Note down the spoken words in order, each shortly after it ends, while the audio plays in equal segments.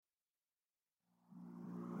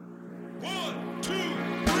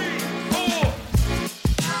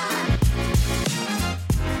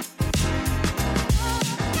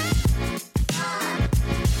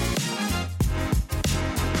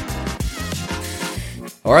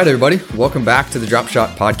All right, everybody. Welcome back to the Drop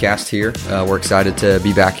Shot podcast here. We're excited to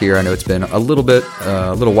be back here. I know it's been a little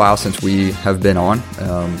while since we have been on.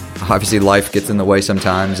 Obviously, life gets in the way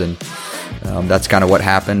sometimes, and that's kind of what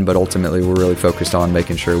happened. But ultimately, we're really focused on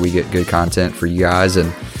making sure we get good content for you guys.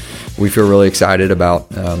 And we feel really excited about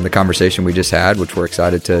the conversation we just had, which we're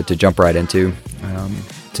excited to jump right into.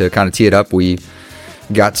 To kind of tee it up, we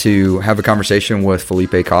got to have a conversation with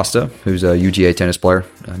Filipe Costa, who's a UGA tennis player.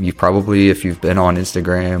 You've probably, if you've been on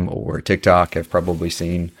Instagram or TikTok, have probably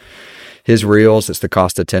seen his reels. It's the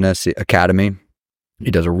Costa Tennis Academy.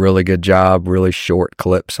 He does a really good job, really short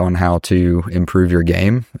clips on how to improve your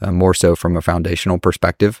game, more so from a foundational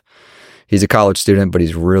perspective. He's a college student, but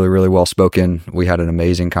he's really, really well-spoken. We had an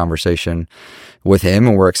amazing conversation with him,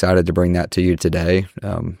 and we're excited to bring that to you today.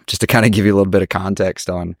 Just to kind of give you a little bit of context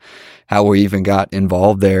on how we even got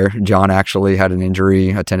involved there. John actually had an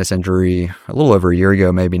injury, a tennis injury, a little over a year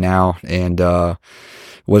ago, maybe now, and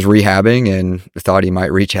was rehabbing and thought he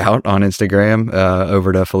might reach out on Instagram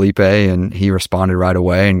over to Filipe, and he responded right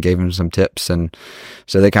away and gave him some tips. And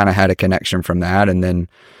so they kind of had a connection from that. And then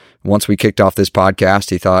once we kicked off this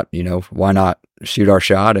podcast, he thought, why not shoot our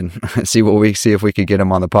shot and see if we could get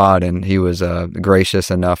him on the pod. And he was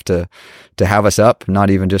gracious enough to have us up,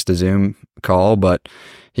 not even just a Zoom call, but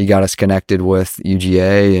he got us connected with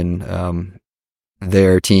UGA and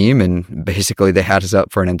their team, and basically they had us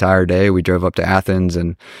up for an entire day. We drove up to Athens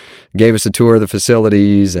and gave us a tour of the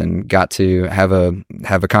facilities and got to have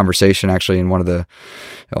a conversation actually in one of the,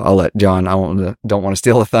 I'll let John, don't want to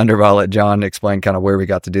steal the thunder, but I'll let John explain kind of where we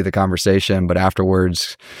got to do the conversation. But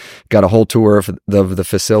afterwards got a whole tour of the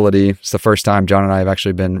facility. It's the first time John and I have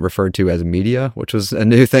actually been referred to as media, which was a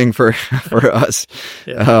new thing for us.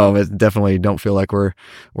 Yeah. Definitely don't feel like we're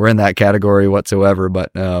in that category whatsoever,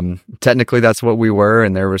 but technically that's what we were,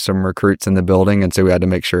 and there were some recruits in the building, and so we had to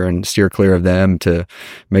make sure and steer clear of them to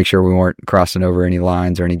make sure we weren't crossing over any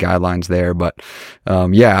lines or any guidelines there. But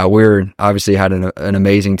we're obviously had an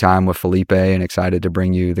amazing time with Filipe and excited to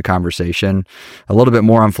bring you the conversation. A little bit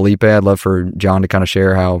more on Filipe. I'd love for John to kind of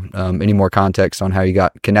share how any more context on how you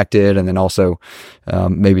got connected, and then also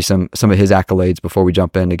maybe some of his accolades before we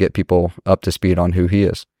jump in to get people up to speed on who he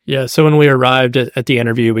is. Yeah, so when we arrived at the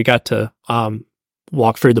interview, we got to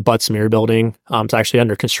walk through the Butts-Mehre building. It's actually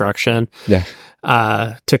under construction. Yeah.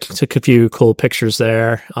 Took a few cool pictures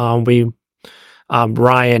there. Ryan,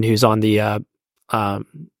 who's on the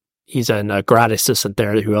he's a grad assistant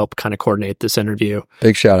there who helped kind of coordinate this interview.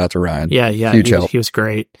 Big shout out to Ryan. Yeah. Huge help. He was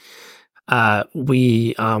great.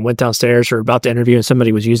 We went downstairs. We were about to interview, and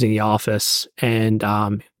somebody was using the office, and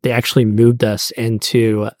they actually moved us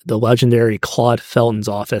into the legendary Claude Felton's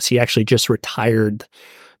office. He actually just retired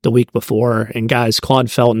the week before. And guys, Claude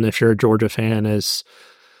Felton, if you're a Georgia fan, is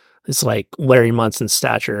like Larry Munson's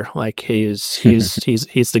stature. Like he's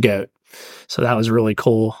the GOAT. So that was really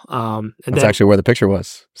cool. That's actually where the picture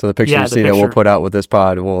was. So the picture that we'll put out with this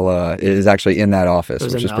pod is actually in that office,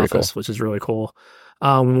 which is pretty cool. Which is really cool.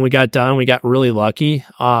 When we got done, we got really lucky.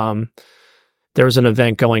 There was an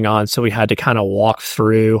event going on, so we had to kind of walk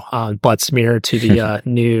through Butts-Mehre to the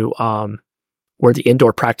new where the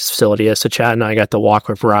indoor practice facility is. So Chad and I got to walk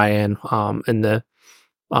with Ryan in the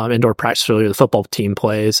indoor practice facility where the football team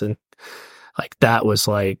plays, and like that was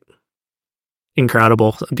like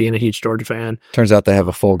incredible. Being a huge Georgia fan. Turns out they have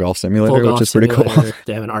a full golf simulator, which is pretty cool.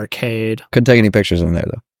 They have an arcade. Couldn't take any pictures in there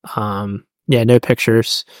though. No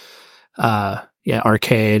pictures.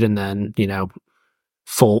 Arcade, and then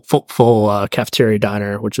full cafeteria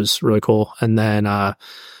diner, which is really cool. And then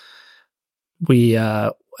we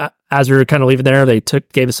as we were kind of leaving there, they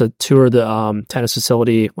gave us a tour of the tennis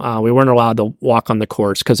facility. We weren't allowed to walk on the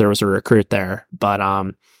courts because there was a recruit there, but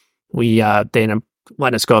they ended up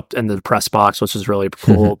letting us go up into the press box, which was really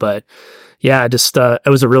cool. But yeah, just it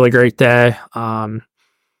was a really great day.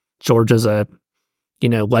 Georgia's a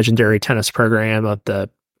legendary tennis program. The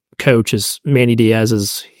coach is Manny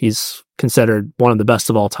Diaz. He's considered one of the best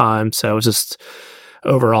of all time. So it was just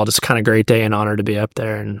overall just kind of great day and honor to be up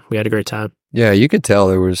there, and we had a great time. Yeah, you could tell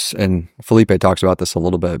there was, and Filipe talks about this a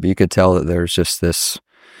little bit, but you could tell that there's just this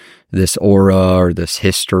aura or this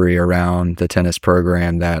history around the tennis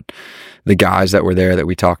program, that the guys that were there that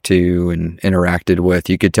we talked to and interacted with,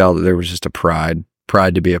 you could tell that there was just a pride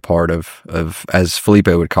to be a part of, as Filipe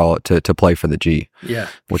would call it, to play for the G. Yeah.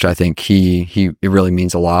 Which I think it really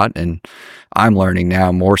means a lot. And I'm learning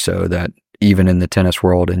now more so that even in the tennis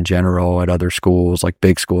world in general, at other schools, like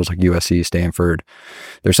big schools like USC, Stanford,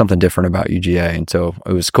 there's something different about UGA. And so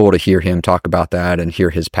it was cool to hear him talk about that and hear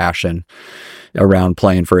his passion. around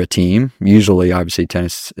playing for a team. Usually, obviously,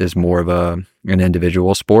 tennis is more of an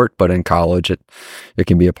individual sport, but in college, it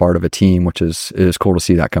can be a part of a team, which is cool to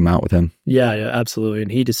see that come out with him. Yeah, absolutely.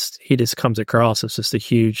 And he just comes across as just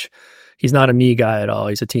he's not a me guy at all.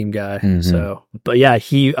 He's a team guy. Mm-hmm. So, but yeah,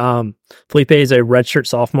 Filipe is a redshirt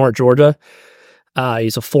sophomore at Georgia.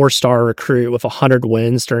 He's a 4-star recruit with 100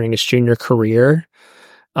 wins during his junior career.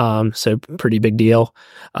 So pretty big deal.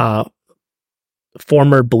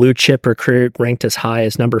 Former blue chip recruit, ranked as high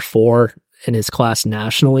as number 4 in his class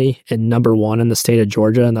nationally and number 1 in the state of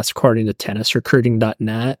Georgia. And that's according to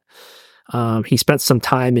tennisrecruiting.net. He spent some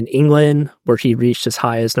time in England where he reached as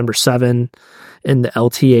high as number 7 in the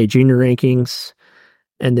LTA junior rankings.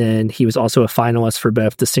 And then he was also a finalist for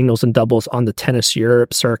both the singles and doubles on the Tennis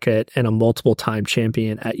Europe circuit and a multiple-time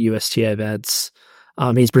champion at USTA events.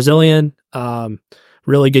 He's Brazilian,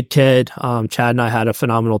 really good kid. Chad and I had a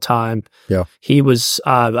phenomenal time. Yeah. He was,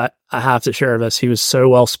 I have to share this, he was so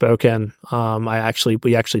well-spoken.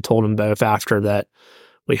 We actually told him both after that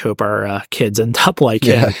we hope our kids end up like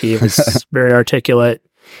him. He was very articulate,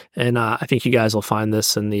 and I think you guys will find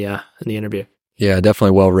this in the interview. Yeah,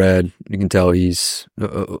 definitely well read. You can tell he's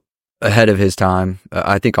ahead of his time.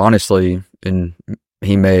 I think honestly, and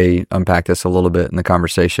he may unpack this a little bit in the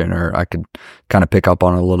conversation, or I could kind of pick up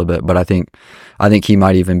on it a little bit. But I think he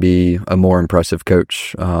might even be a more impressive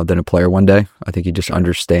coach than a player one day. I think he just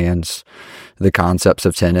understands the concepts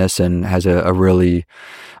of tennis and has a really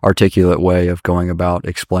articulate way of going about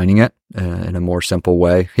explaining it in a more simple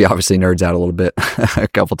way. He obviously nerds out a little bit a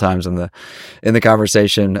couple times in the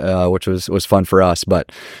conversation, which was fun for us.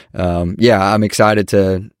 But I'm excited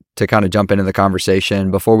to kind of jump into the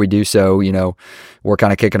conversation. Before we do so, we're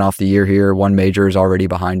kind of kicking off the year here. One major is already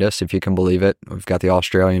behind us, if you can believe it. We've got the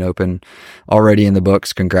Australian Open already in the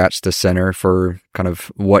books. Congrats to Sinner for kind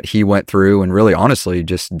of what he went through and really honestly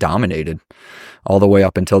just dominated all the way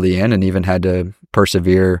up until the end, and even had to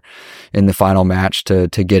persevere in the final match to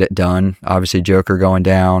get it done. Obviously, Joker going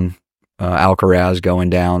down, Alcaraz going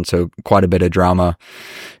down, so quite a bit of drama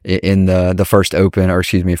in the first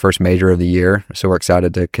first major of the year. So we're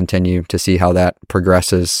excited to continue to see how that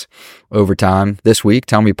progresses over time. This week,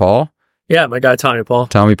 Tommy Paul. Yeah, my guy Tommy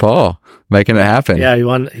Paul making it happen. Yeah, he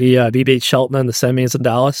won. He beat Shelton in the semis in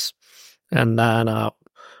Dallas, and then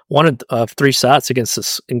won 3 sets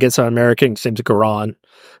against an American. His name's Garan.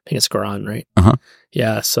 I think it's Garan, right? Uh-huh.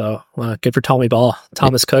 Yeah, so good for Tommy Ball.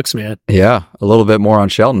 Thomas Cooks, man. Yeah, a little bit more on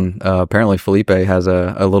Shelton. Apparently, Filipe has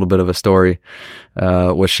a little bit of a story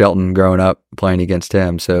with Shelton growing up playing against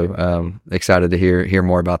him. So excited to hear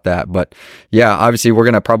more about that. But yeah, obviously, we're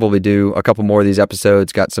going to probably do a couple more of these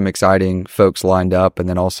episodes. Got some exciting folks lined up. And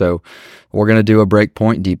then also, we're going to do a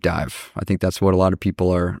Breakpoint deep dive. I think that's what a lot of people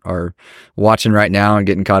are watching right now and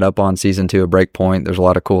getting caught up on season 2 of Breakpoint. There's a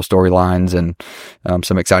lot of cool storylines and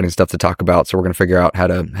some exciting stuff to talk about. So we're going to figure out how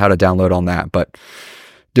to download on that. But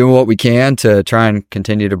doing what we can to try and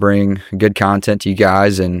continue to bring good content to you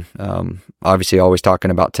guys, and obviously always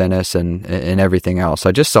talking about tennis and everything else.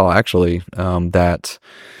 I just saw actually that,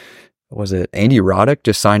 was it Andy Roddick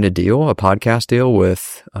just signed a podcast deal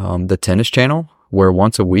with the Tennis Channel, where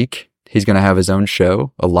once a week he's going to have his own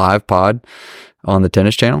show, a live pod on the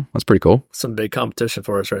Tennis Channel. That's pretty cool. Some big competition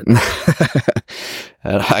for us right now.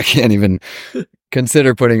 I can't even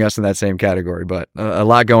consider putting us in that same category, but a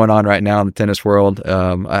lot going on right now in the tennis world.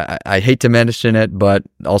 I hate to mention it, but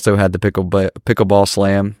also had the pickleball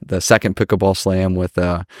slam, the second pickleball slam with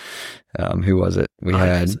who was it? We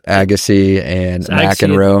had Agassi and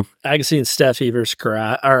McEnroe. Agassi and Steffi versus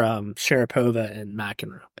Sharapova and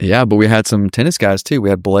McEnroe. Yeah, but we had some tennis guys too. We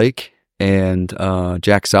had Blake and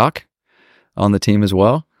Jack Sock on the team as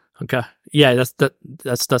well. Okay. Yeah, that's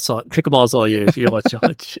all. Pickleball is all you. If you watch.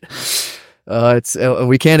 It's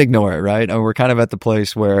we can't ignore it, right? We're kind of at the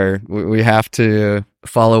place where we have to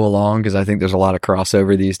follow along, because I think there's a lot of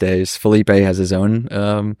crossover these days. Filipe has his own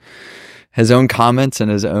comments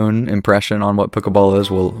and his own impression on what pickleball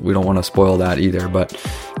is. We don't want to spoil that either. But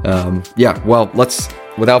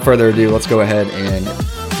without further ado, let's go ahead and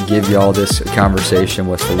give y'all this conversation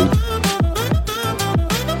with Filipe.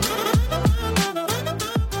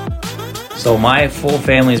 So my full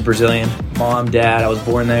family is Brazilian. Mom, dad, I was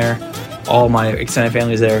born there. All my extended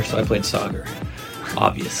family is there, so I played soccer,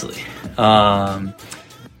 obviously.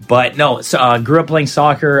 But no, so grew up playing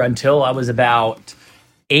soccer until I was about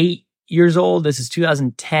 8 years old. This is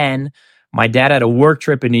 2010. My dad had a work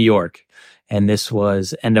trip in New York, and this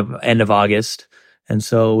was end of August. And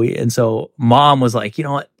so mom was like, you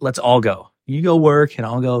know what? Let's all go. You go work, and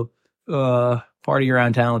I'll go party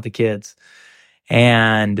around town with the kids.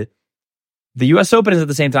 And the U.S. Open is at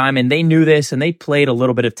the same time, and they knew this, and they played a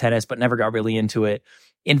little bit of tennis, but never got really into it.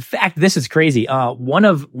 In fact, this is crazy. One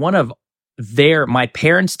of my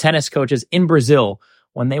parents' tennis coaches in Brazil,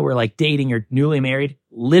 when they were like dating or newly married,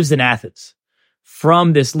 lives in Athens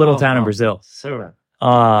from this little town in Brazil. So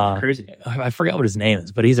crazy. I forgot what his name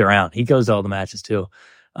is, but he's around. He goes to all the matches too.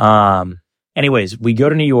 Anyways, we go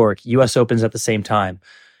to New York. U.S. Open's at the same time.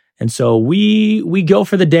 And so we go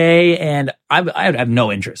for the day, and I have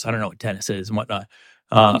no interest. I don't know what tennis is and whatnot.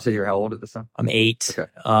 You said you're how old at this time? I'm 8.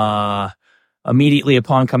 Okay. Immediately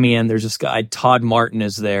upon coming in, there's this guy, Todd Martin,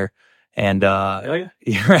 is there. And yeah. Right?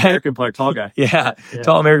 American player, tall guy. Yeah,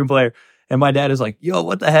 tall American player. And my dad is like, yo,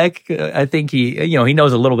 what the heck? I think he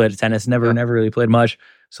knows a little bit of tennis, never really played much.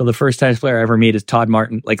 So the first tennis player I ever meet is Todd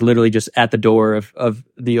Martin, like literally just at the door of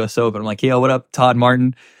the U.S. Open. I'm like, yo, what up, Todd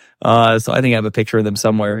Martin? So I think I have a picture of them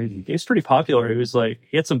somewhere. He was pretty popular. He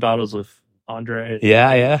had some battles with Andre.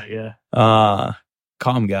 Yeah.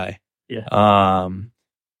 Calm guy. Yeah.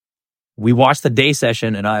 We watched the day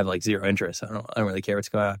session, and I have like zero interest. I don't really care what's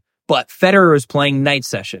going on. But Federer was playing night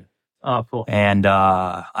session. Oh, cool. And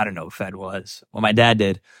I don't know who Fed was. Well, my dad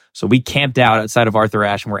did. So we camped out outside of Arthur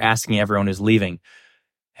Ashe, and we're asking everyone who's leaving,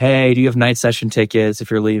 hey, do you have night session tickets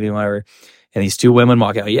if you're leaving, whatever? And these two women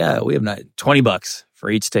walk out. Yeah, we have $20 for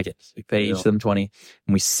each ticket. We pay each of them 20,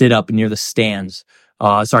 and we sit up near the stands. In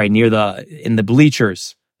the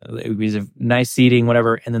bleachers. We have nice seating,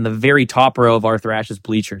 whatever. And then the very top row of Arthur Ashe's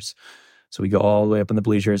bleachers. So we go all the way up in the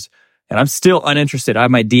bleachers, and I'm still uninterested. I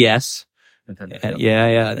have my DS.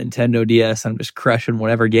 Nintendo DS. I'm just crushing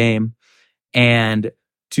whatever game. And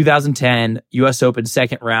 2010 U.S. Open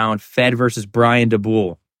second round, Fed versus Brian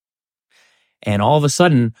DeBoule. And all of a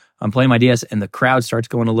sudden, I'm playing my DS, and the crowd starts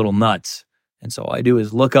going a little nuts. And so all I do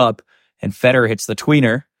is look up, and Federer hits the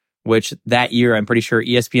tweener, which that year, I'm pretty sure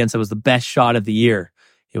ESPN said was the best shot of the year.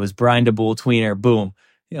 It was Brian DeBoule tweener, boom.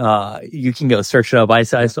 You can go search it up. I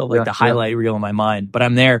still have the highlight reel in my mind. But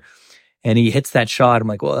I'm there, and he hits that shot. I'm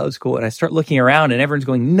like, well, that was cool. And I start looking around, and everyone's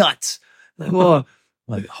going nuts. Like, whoa. I'm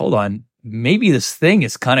like, hold on. Maybe this thing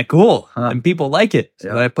is kind of cool, and people like it.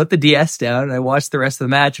 So I put the DS down, and I watched the rest of the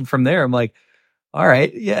match. And from there, I'm like, all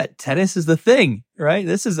right, yeah, tennis is the thing, right?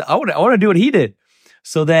 I want to do what he did.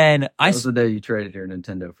 So then that was the day you traded your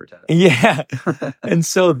Nintendo for tennis. Yeah. And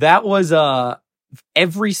so that was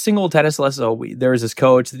every single tennis lesson. So there was this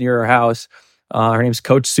coach near our house. Her name's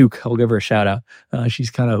Coach Suk. I'll give her a shout out.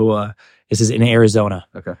 She's kind of who this is in Arizona.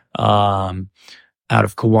 Okay. Out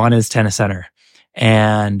of Kiwanis Tennis Center.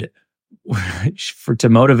 And to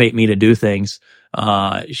motivate me to do things,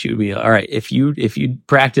 she would be, all right, if you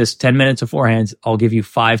practice 10 minutes of forehands, I'll give you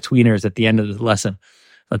 5 tweeners at the end of the lesson.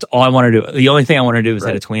 That's all I want to do. The only thing I want to do is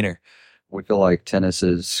hit a tweener. We feel like tennis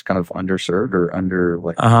is kind of underserved or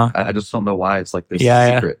I just don't know why it's like this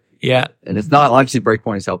secret. Yeah. And it's not, obviously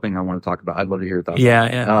Breakpoint is helping. I want to talk about, I'd love to hear your thoughts.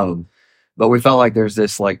 Yeah. But we felt like there's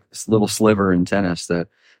this little sliver in tennis that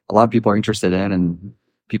a lot of people are interested in, and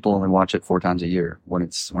people only watch it 4 times a year when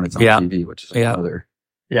it's on TV, which is another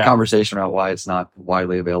conversation about why it's not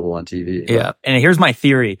widely available on TV. Yeah. And here's my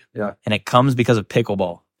theory. Yeah. And it comes because of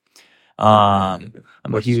pickleball. I'm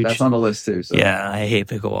a huge. That's on the list too. So. Yeah, I hate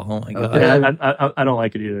pickleball. Oh my god. Yeah, I don't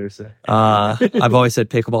like it either. So. I've always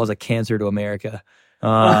said pickleball is a cancer to America.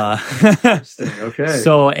 Interesting. Okay.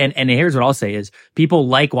 So and here's what I'll say is people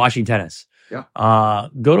like watching tennis. Yeah.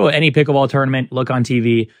 Go to any pickleball tournament, look on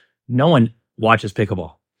TV. No one watches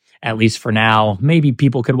pickleball, at least for now. Maybe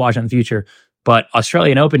people could watch it in the future. But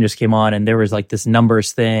Australian Open just came on, and there was like this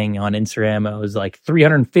numbers thing on Instagram. It was like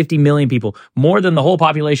 350 million people, more than the whole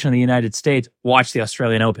population of the United States, watched the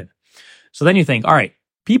Australian Open. So then you think, all right,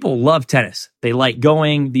 people love tennis. They like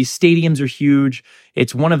going. These stadiums are huge.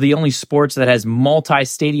 It's one of the only sports that has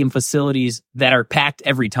multi-stadium facilities that are packed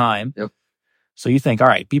every time. Yep. So you think, all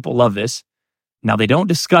right, people love this. Now they don't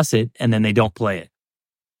discuss it, and then they don't play it.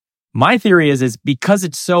 My theory is because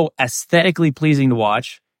it's so aesthetically pleasing to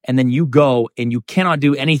watch, and then you go and you cannot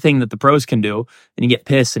do anything that the pros can do, and you get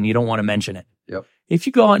pissed and you don't want to mention it. Yep. If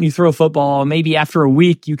you go out and you throw a football, maybe after a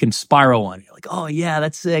week you can spiral on it. You're like, oh yeah,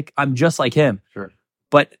 that's sick. I'm just like him. Sure.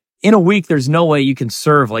 But in a week, there's no way you can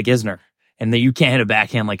serve like Isner, and that you can't hit a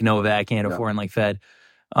backhand like Novak, can't hit a forehand like Fed.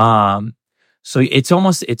 So it's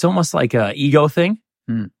almost like a ego thing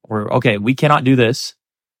where, okay, we cannot do this.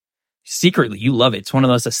 Secretly, you love it. It's one of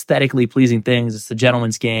those aesthetically pleasing things. It's the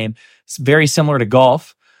gentleman's game. It's very similar to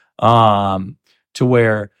golf. To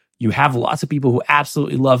where you have lots of people who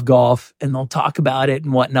absolutely love golf, and they'll talk about it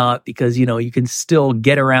and whatnot because, you can still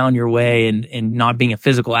get around your way and not being a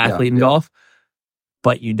physical athlete in golf,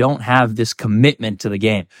 but you don't have this commitment to the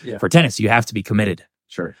game. Yeah. For tennis, you have to be committed.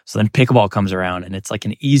 Sure. So then pickleball comes around, and it's like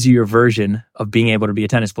an easier version of being able to be a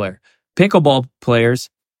tennis player. Pickleball players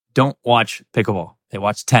don't watch pickleball. They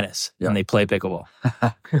watch tennis and they play pickleball.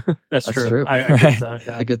 That's true. I get that.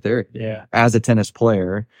 That's a good theory. Yeah. As a tennis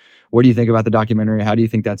player, what do you think about the documentary? How do you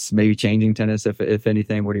think that's maybe changing tennis, if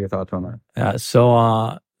anything? What are your thoughts on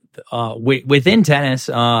that? Within tennis,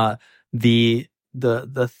 the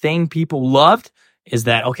thing people loved is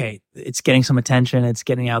that, okay, it's getting some attention, it's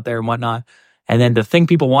getting out there and whatnot. And then the thing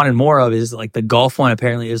people wanted more of is like the golf one.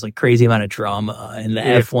 Apparently, there's like crazy amount of drama, and the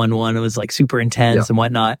F1 one was like super intense and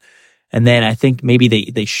whatnot. And then I think maybe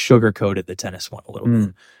they sugarcoated the tennis one a little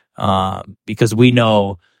bit, because we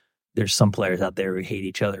know there's some players out there who hate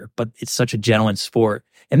each other, but it's such a gentleman sport.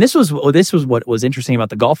 And this was what was interesting about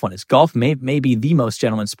the golf one is golf may be the most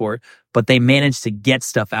gentleman sport, but they managed to get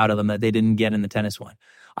stuff out of them that they didn't get in the tennis one.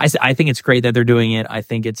 I think it's great that they're doing it. I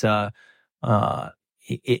think it's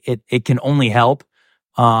it can only help.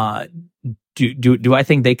 Do I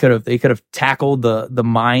think they could have tackled the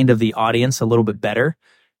mind of the audience a little bit better?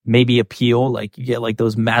 Maybe appeal, like you get like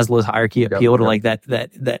those Maslow's hierarchy appeal to like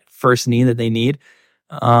that first need that they need.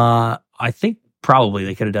 I think probably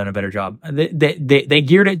they could have done a better job. They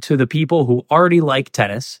geared it to the people who already like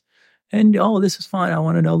tennis, and this is fun. I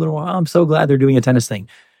want to know a little more. I'm so glad they're doing a tennis thing.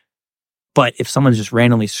 But if someone's just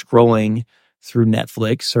randomly scrolling through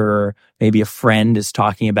Netflix, or maybe a friend is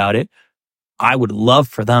talking about it, I would love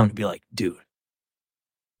for them to be like, dude,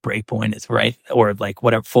 Breakpoint is right, or like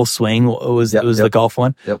whatever, Full Swing was the golf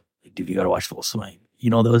one. Yep. Dude, you got to watch Full Swing.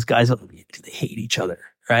 You know those guys, they hate each other.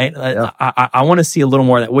 Right. Yep. I want to see a little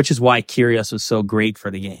more of that, which is why Kyrgios was so great for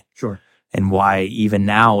the game. Sure. And why even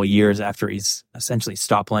now, years after he's essentially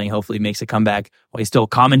stopped playing, hopefully makes a comeback while he's still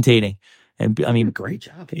commentating. And I mean, great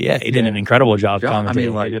job. Yeah, he did an incredible job commentating. I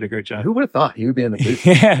mean, like, He did a great job. Who would have thought he would be in the booth?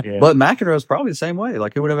 Yeah. But McEnroe's probably the same way.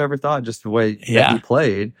 Like, who would have ever thought, just the way that he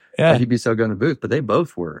played, that he'd be so good in the booth? But they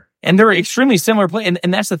both were. And they're extremely similar play.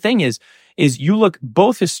 And that's the thing is you look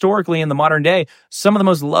both historically in the modern day, some of the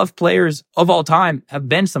most loved players of all time have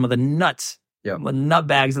been some of the nuts, the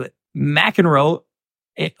nutbags. McEnroe,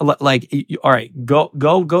 all right,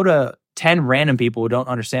 go to 10 random people who don't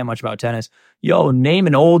understand much about tennis. Yo, name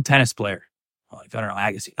an old tennis player. I don't know,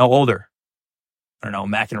 Agassi. No, older. I don't know,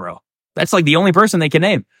 McEnroe. That's like the only person they can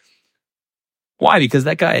name. Why? Because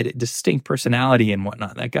that guy had a distinct personality and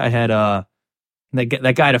whatnot. That guy had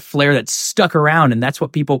that guy had a flair that stuck around, and that's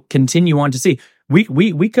what people continue on to see.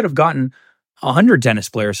 We could have gotten 100 tennis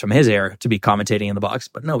players from his era to be commentating in the box,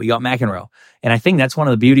 but no, we got McEnroe. And I think that's one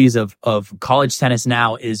of the beauties of college tennis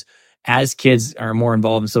now is as kids are more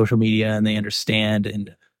involved in social media and they understand,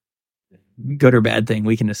 and good or bad thing,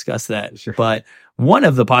 we can discuss that. Sure. But one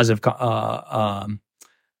of the positive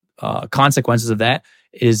consequences of that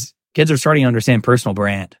is kids are starting to understand personal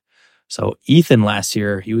brand. So Ethan last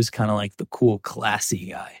year, he was kind of like the cool, classy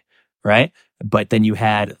guy, right? But then you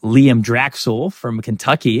had Liam Draxel from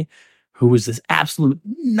Kentucky, who was this absolute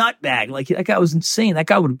nutbag. Like, that guy was insane. That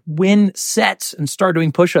guy would win sets and start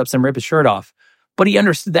doing push-ups and rip his shirt off. But he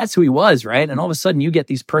understood that's who he was, right? And all of a sudden you get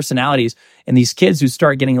these personalities and these kids who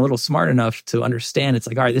start getting a little smart enough to understand it's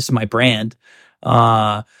like, all right, this is my brand.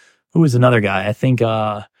 Who was another guy? I think,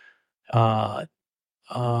 for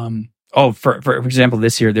example,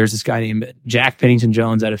 this year, there's this guy named Jack Pennington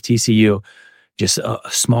Jones out of TCU, just a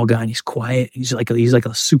small guy, and he's quiet. He's like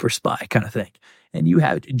a super spy kind of thing. And you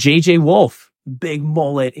have JJ Wolf, big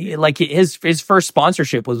mullet. Like his first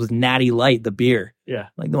sponsorship was with Natty Light, the beer. Yeah.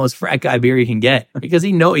 Like the most frat guy beer you can get, because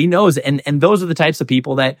he knows. And those are the types of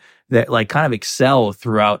people that like kind of excel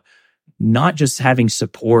throughout not just having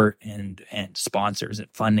support and sponsors and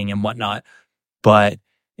funding and whatnot, but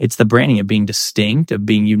it's the branding of being distinct, of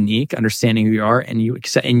being unique, understanding who you are, and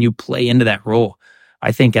you play into that role.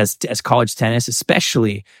 I think as college tennis,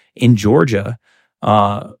 especially in Georgia,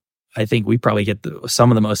 I think we probably get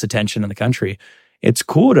some of the most attention in the country. It's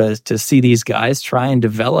cool to see these guys try and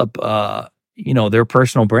develop, their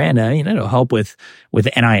personal brand. I mean, it'll help with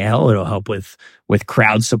NIL. It'll help with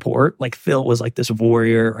crowd support. Like Phil was like this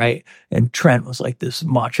warrior, right? And Trent was like this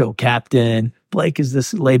macho captain. Blake is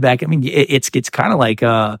this laid back. I mean, it's kind of like,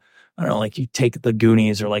 I don't know, like you take the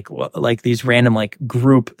Goonies or like these random like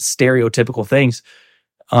group stereotypical things.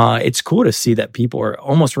 It's cool to see that people are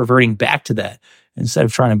almost reverting back to that instead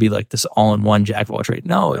of trying to be like this all-in-one jack of all trades.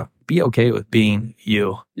 No, be okay with being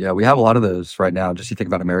you. Yeah, we have a lot of those right now. Just you think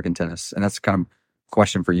about American tennis, and that's kind of a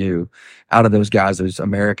question for you. Out of those guys, those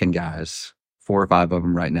American guys, 4 or 5 of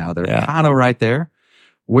them right now, they're kind of right there.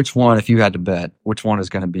 Which one, if you had to bet, which one is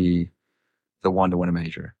going to be the one to win a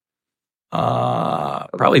major?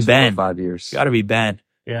 Probably Ben. 5 years. Got to be Ben.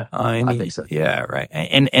 Yeah. I mean, think so. Yeah, right.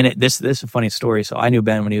 This is a funny story. So I knew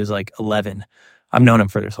Ben when he was like 11. I've known him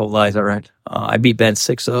for his whole life. Is that right? I beat Ben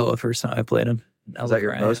 6-0 the first time I played him. Is that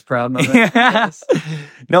your most proud moment? Yes.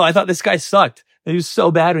 No, I thought this guy sucked. He was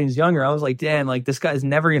so bad when he was younger. I was like, damn, like this guy's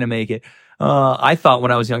never going to make it. I thought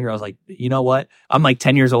when I was younger, I was like, you know what? I'm like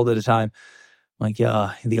 10 years old at a time. Like,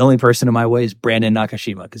 the only person in my way is Brandon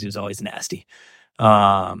Nakashima because he was always nasty.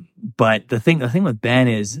 But the thing with Ben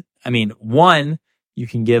is, I mean, one, you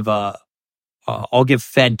can give, I'll give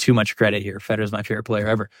Fed too much credit here. Fed is my favorite player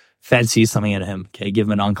ever. Fed sees something in him. Okay, give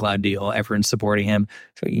him an on-cloud deal. Everyone's supporting him.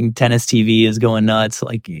 So Tennis TV is going nuts,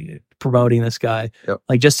 like promoting this guy. Yep.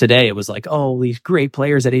 Like just today, it was like, oh, these great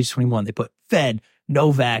players at age 21. They put Fed,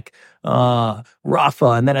 Novak, Rafa,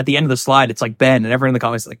 and then at the end of the slide, it's like Ben, and everyone in the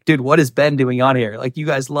comments is like, dude, what is Ben doing on here? Like, you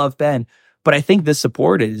guys love Ben. But I think this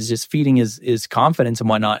support is just feeding his confidence and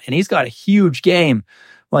whatnot. And he's got a huge game.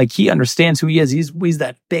 Like, he understands who he is. He's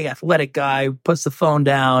that big athletic guy who puts the phone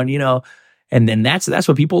down, you know. And then that's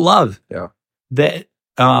what people love. Yeah. That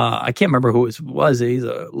I can't remember who it was. He's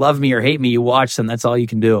a love me or hate me. You watch them. That's all you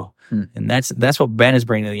can do. And that's what Ben is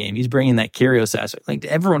bringing to the game. He's bringing that Kyrgios aspect. Like,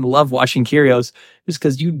 everyone loved watching Kyrgios just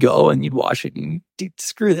because you'd go and you'd watch it and dude,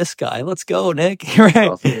 screw this guy. Let's go, Nick. Right?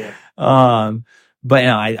 Awesome, yeah. But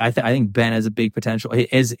no, I think Ben has a big potential.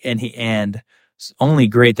 And only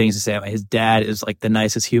great things to say about his dad is like the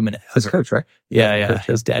nicest human ever. His coach, right? Yeah. Coach.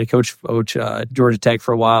 His dad coached Georgia Tech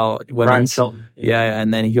for a while. Brian Shelton. Yeah,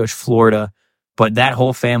 and then he coached Florida. But that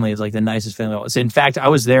whole family is like the nicest family. In fact, I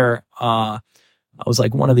was there. I was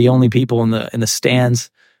like one of the only people in the stands.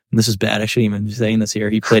 And this is bad. I shouldn't even be saying this here.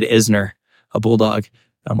 He played Isner, a bulldog.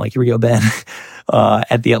 I'm like, here we go, Ben,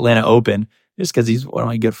 at the Atlanta Open, just because he's one of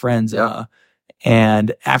my good friends. Yeah.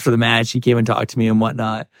 And after the match, he came and talked to me and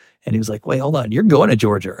whatnot. And he was like, wait, hold on. You're going to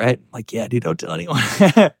Georgia, right? I'm like, yeah, dude, don't tell anyone.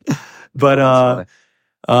 But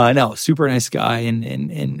no, super nice guy.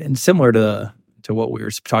 And similar to what we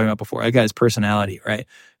were talking about before, that guy's personality, right?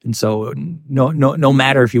 And so no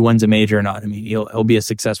matter if he wins a major or not, I mean, he'll be a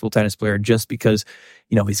successful tennis player just because,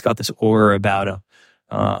 you know, he's got this aura about him.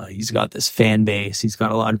 He's got this fan base. He's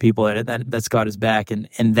got a lot of people that's got his back.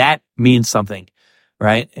 And that means something,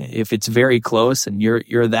 right? If it's very close and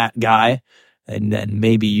you're that guy, and then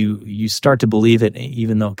maybe you start to believe it,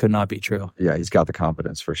 even though it could not be true. Yeah, he's got the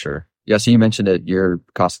confidence for sure. Yeah, so you mentioned it, your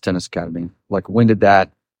Costa Tennis Academy. Like, when did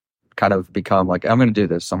that kind of become like, I'm going to do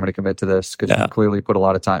this, I'm going to commit to this? Because you clearly put a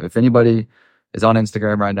lot of time. If anybody is on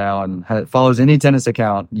Instagram right now and follows any tennis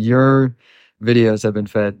account, your videos have been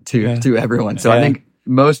fed to everyone. So I think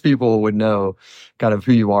most people would know kind of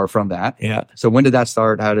who you are from that. Yeah. So when did that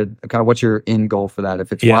start? What's your end goal for that?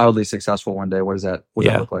 If it's wildly successful one day, what does that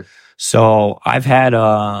look like? So I've had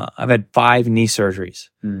 5 knee surgeries.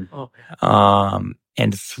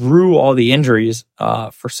 And through all the injuries,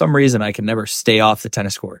 for some reason I can never stay off the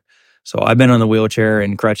tennis court. So I've been on the wheelchair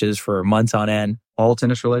and crutches for months on end. All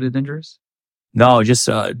tennis related injuries? No, I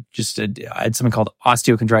had something called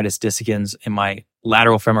osteochondritis dissecans in my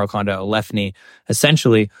lateral femoral condyle, left knee.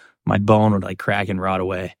 Essentially, my bone would like crack and rot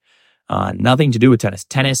away. Nothing to do with tennis.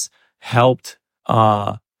 Tennis helped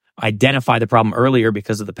identify the problem earlier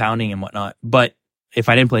because of the pounding and whatnot. But if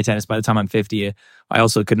I didn't play tennis, by the time I'm 50, I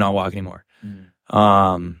also could not walk anymore.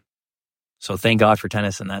 So thank God for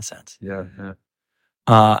tennis in that sense. Yeah.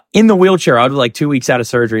 In the wheelchair, I was like 2 weeks out of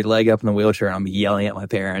surgery, leg up in the wheelchair, and I'm yelling at my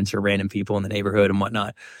parents or random people in the neighborhood and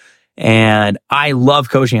whatnot. And I love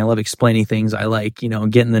coaching. I love explaining things. I like, getting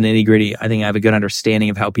the nitty gritty. I think I have a good understanding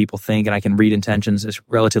of how people think, and I can read intentions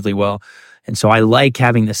relatively well. And so I like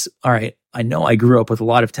having this. All right, I know I grew up with a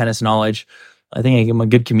lot of tennis knowledge. I think I'm a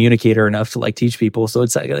good communicator enough to like teach people. So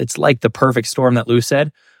it's like the perfect storm that Lou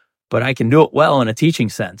said, but I can do it well in a teaching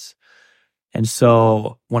sense. And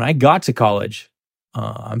so when I got to college,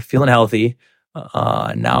 I'm feeling healthy.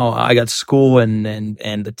 Now I got school and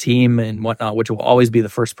the team and whatnot, which will always be the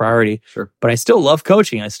first priority. Sure. But I still love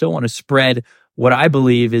coaching. I still want to spread what I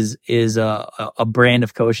believe is a brand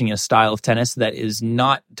of coaching, a style of tennis that is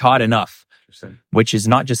not taught enough, which is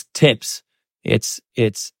not just tips. It's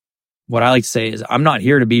what I like to say is, I'm not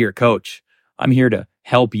here to be your coach. I'm here to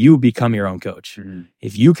help you become your own coach. Mm-hmm.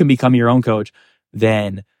 If you can become your own coach,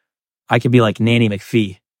 then I can be like Nanny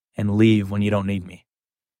McPhee and leave when you don't need me.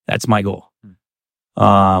 That's my goal.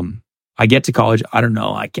 I get to college. I don't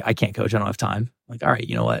know. I can't coach. I don't have time. Like, all right,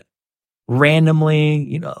 you know what?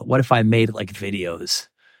 Randomly, what if I made like videos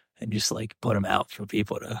and just like put them out for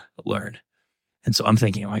people to learn? And so I'm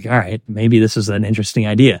thinking like, all right, maybe this is an interesting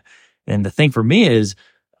idea. And the thing for me is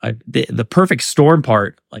the perfect storm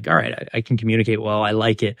part. Like, all right, I can communicate well. I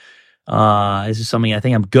like it. This is something I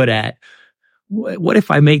think I'm good at. What if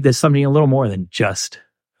I make this something a little more than just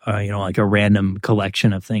like a random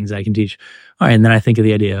collection of things I can teach. All right. And then I think of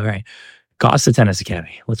the idea, all right, Costa Tennis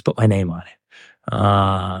Academy. Let's put my name on it.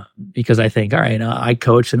 Because I think, all right, I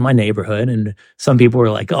coach in my neighborhood, and some people were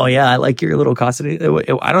like, oh yeah, I like your little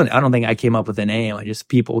Costa. I don't think I came up with a name.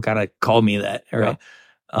 People kind of called me that. All right.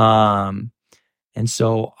 Yeah. And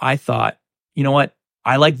so I thought, you know what?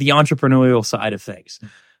 I like the entrepreneurial side of things.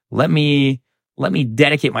 Let me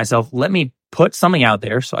dedicate myself. Let me put something out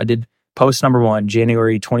there. So I did post number 1,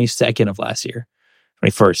 January 22nd of last year,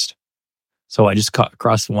 21st. So I just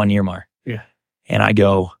crossed the 1 year mark. Yeah. And I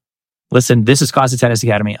go, listen, this is Costa Tennis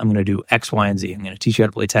Academy. I'm going to do X, Y, and Z. I'm going to teach you how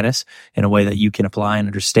to play tennis in a way that you can apply and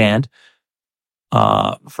understand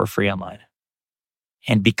for free online.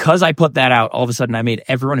 And because I put that out, all of a sudden I made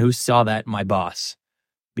everyone who saw that my boss.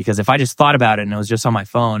 Because if I just thought about it and it was just on my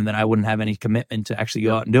phone, then I wouldn't have any commitment to actually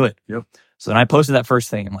go out and do it. Yep. So then I posted that first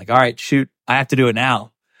thing. I'm like, all right, shoot, I have to do it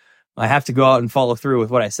now. I have to go out and follow through with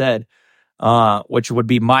what I said, which would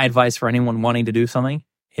be my advice for anyone wanting to do something.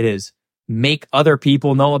 It is make other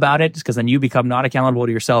people know about it, because then you become not accountable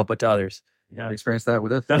to yourself, but to others. Yeah, I experienced that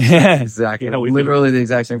with us. Exactly. Literally the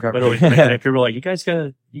exact same conversation. People were like, you guys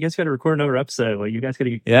gotta record another episode. Like, you guys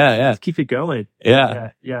gotta keep it going.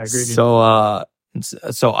 Yeah, I agree. So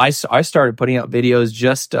I started putting out videos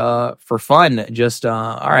just for fun. Just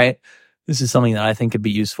all right, this is something that I think could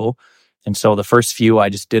be useful. And so the first few I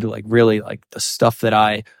just did really the stuff that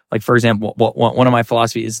I like. For example, one of my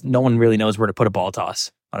philosophies is no one really knows where to put a ball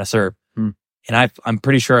toss on a serve, and I'm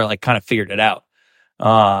pretty sure I kind of figured it out.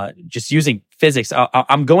 Just using physics.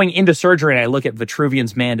 I'm going into surgery and I look at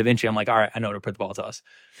Vitruvian's Man, Da Vinci. I'm like, all right, I know where to put the ball toss.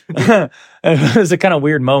 It was a kind of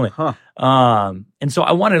weird moment. And so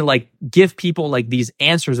I wanted to give people these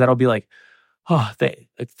answers that'll be like, oh,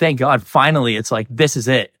 thank God, finally, it's like, this is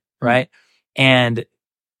it. Right. And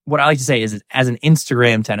what I like to say is, as an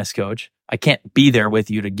Instagram tennis coach, I can't be there with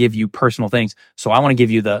you to give you personal things. So I want to give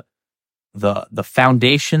you the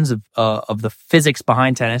foundations of the physics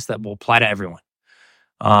behind tennis that will apply to everyone.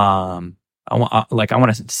 I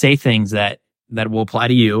want to say things that will apply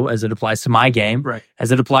to you as it applies to my game, right,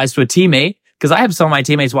 as it applies to a teammate. Because I have some of my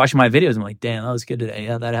teammates watching my videos. I'm like, damn, that was good today.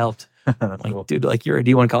 Yeah, that helped. Like, cool. Dude, you're a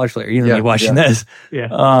D1 college player. You don't be watching this.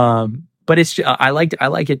 Yeah. But it's I like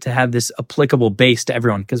it to have this applicable base to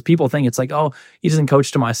everyone, because people think it's like, oh, he doesn't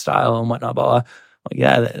coach to my style and whatnot. Blah, blah. Like,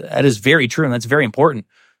 yeah, that is very true, and that's very important.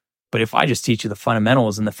 But if I just teach you the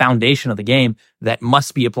fundamentals and the foundation of the game that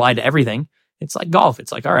must be applied to everything, it's like golf.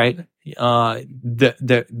 It's like, all right,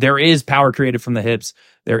 there is power created from the hips.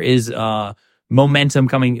 There is momentum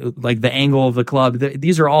coming, like the angle of the club.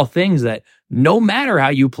 These are all things that no matter how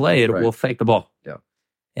you play, it will affect the ball. Yeah.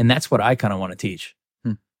 And that's what I kind of want to teach.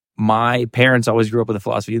 My parents always grew up with the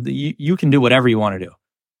philosophy that you can do whatever you want to do.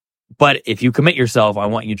 But if you commit yourself, I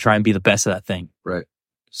want you to try and be the best of that thing. Right.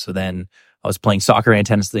 So then I was playing soccer and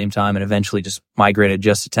tennis at the same time, and eventually just migrated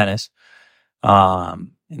just to tennis.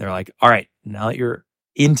 And they're like, all right, now that you're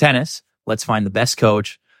in tennis, let's find the best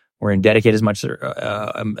coach. We're going to dedicate as much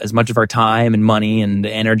of our time and money and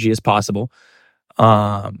energy as possible.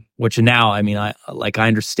 Which now, I mean, I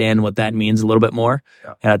understand what that means a little bit more.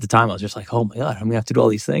 Yeah. And at the time I was just like, oh my God, I'm gonna have to do all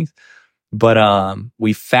these things. But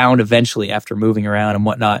we found eventually, after moving around and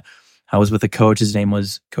whatnot, I was with a coach. His name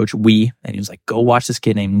was Coach Wee, and he was like, go watch this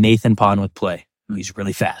kid named Nathan Ponwith play. He's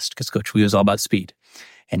really fast, because Coach Wee was all about speed.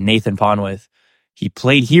 And Nathan Ponwith, he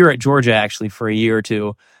played here at Georgia actually for a year or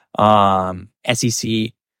two,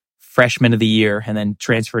 SEC freshman of the year, and then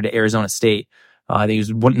transferred to Arizona State. I think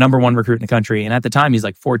he was number 1 recruit in the country. And at the time, he's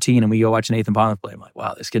like 14, and we go watch Nathan Ponwith play. I'm like,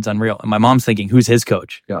 wow, this kid's unreal. And my mom's thinking, who's his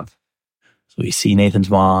coach? Yeah. So we see Nathan's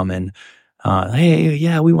mom, and hey,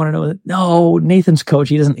 yeah, we want to know. No, Nathan's coach.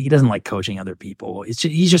 He doesn't like coaching other people.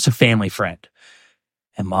 He's just a family friend.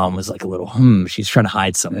 And mom was like a little, she's trying to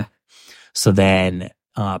hide something. Yeah. So then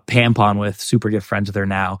Pam Ponwith, super good friends with her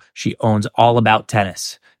now. She owns All About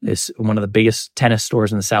Tennis. It's one of the biggest tennis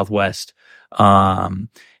stores in the Southwest.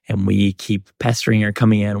 And we keep pestering her,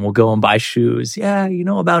 coming in, and we'll go and buy shoes. Yeah, you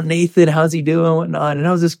know about Nathan, how's he doing, whatnot, and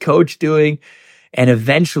how's this coach doing? And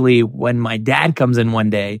eventually, when my dad comes in one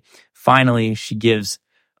day, finally she gives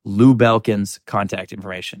Lou Belkin's contact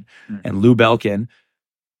information. And Lou Belkin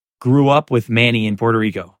grew up with Manny in Puerto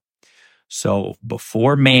Rico. So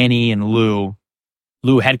before Manny and Lou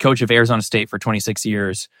head coach of Arizona State for 26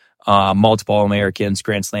 years, multiple All-Americans,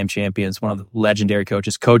 Grand Slam champions, one of the legendary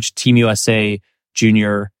coaches, coached Team USA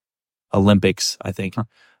Junior Olympics, I think,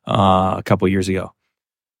 a couple years ago.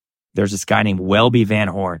 There's this guy named Welby Van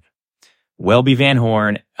Horn. Welby Van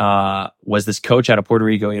Horn was this coach out of Puerto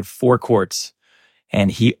Rico. He had 4 courts, and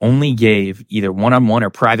he only gave either one-on-one or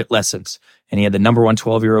private lessons. And he had the number one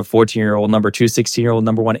 12-year-old, 14-year-old, number two 16-year-old,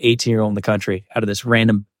 number one 18-year-old in the country out of this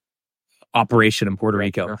random operation in Puerto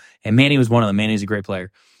Rico. Sure. And Manny was one of them. Manny's a great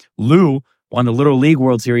player. Lou won the Little League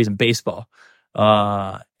World Series in baseball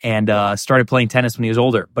and started playing tennis when he was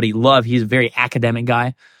older. But he's a very academic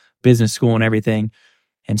guy, business school and everything.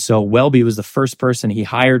 And so Welby was the first person. He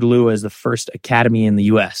hired Lou as the first academy in the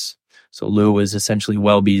U.S. So Lou was essentially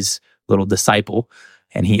Welby's little disciple.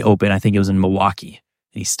 And he opened, I think it was in Milwaukee.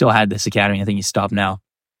 And he still had this academy. I think he stopped now.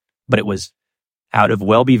 But it was out of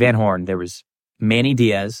Welby Van Horn. There was Manny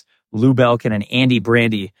Diaz, Lou Belkin, and Andy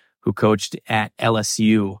Brandy, who coached at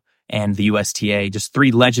LSU and the USTA. Just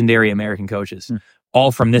three legendary American coaches,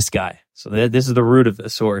 all from this guy. So this is the root of the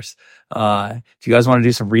source. If you guys want to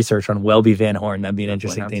do some research on Welby Van Horn, that'd be an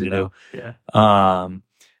interesting thing to do. Yeah.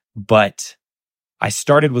 But I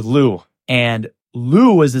started with Lou, and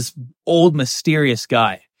Lou was this old, mysterious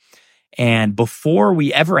guy. And before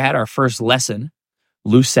we ever had our first lesson,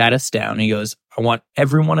 Lou sat us down and he goes, I want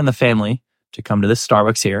everyone in the family to come to this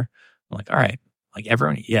Starbucks here. I'm like, all right, like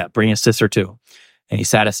everyone, yeah, bring a sister too. And he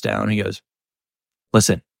sat us down and he goes,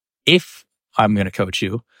 listen, if I'm going to coach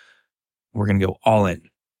you, we're going to go all in.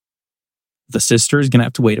 The sister is going to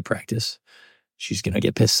have to wait at practice. She's going to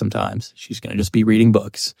get pissed sometimes. She's going to just be reading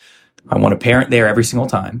books. I want a parent there every single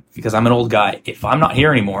time because I'm an old guy. If I'm not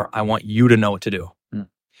here anymore, I want you to know what to do.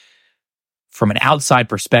 From an outside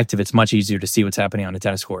perspective, it's much easier to see what's happening on a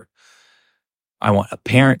tennis court. I want a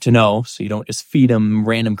parent to know so you don't just feed him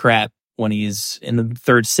random crap when he's in the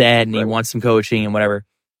third set and he wants some coaching and whatever.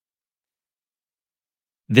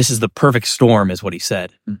 This is the perfect storm, is what he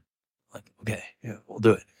said. Like, okay, yeah, we'll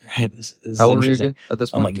do it. Right? This How old were you again at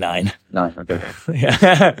this point? I'm like 9. 9, okay.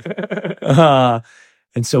 Yeah.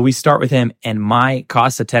 And so we start with him, and my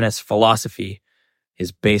Costa tennis philosophy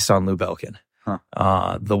is based on Lou Belkin.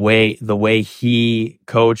 The way he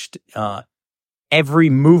coached, every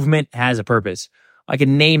movement has a purpose. I could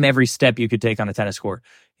name every step you could take on a tennis court.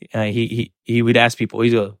 He would ask people,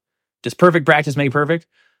 he'd go, does perfect practice make perfect?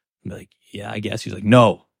 I'd be like, yeah, I guess. He's like,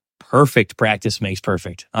 no, perfect practice makes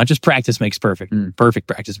perfect. Not just practice makes perfect. Perfect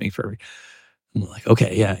practice makes perfect. I'm like,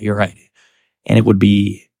 okay, yeah, you're right. And it would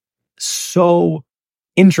be so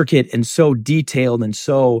intricate and so detailed and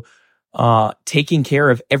so taking care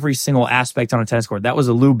of every single aspect on a tennis court. That was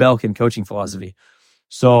a Lou Belkin coaching philosophy.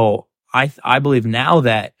 So I believe now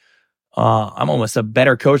that I'm almost a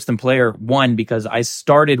better coach than player, one, because I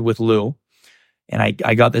started with Lou and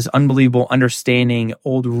I got this unbelievable understanding,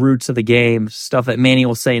 old roots of the game, stuff that Manny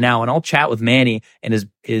will say now. And I'll chat with Manny and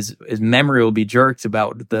his memory will be jerked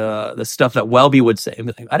about the stuff that Welby would say.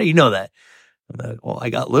 Like, how do you know that? I'm like, well, I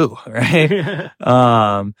got Lou, right?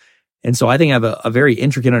 And so I think I have a very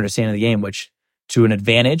intricate understanding of the game, which to an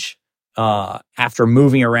advantage, after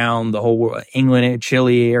moving around the whole world, England,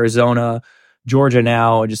 Chile, Arizona, Georgia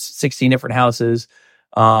now, just 16 different houses.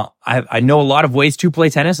 I know a lot of ways to play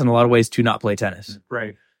tennis and a lot of ways to not play tennis.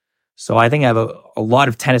 Right. So I think I have a lot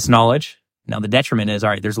of tennis knowledge. Now the detriment is, all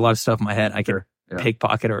right, there's a lot of stuff in my head I can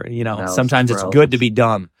pickpocket or, sometimes it's good to be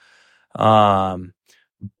dumb.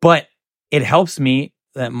 But it helps me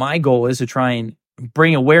that my goal is to try and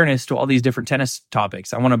bring awareness to all these different tennis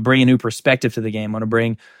topics. I want to bring a new perspective to the game. I want to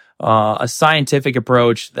bring a scientific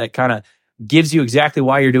approach that kind of gives you exactly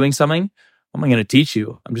why you're doing something. I'm not going to teach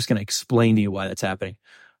you. I'm just going to explain to you why that's happening.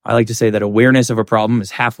 I like to say that awareness of a problem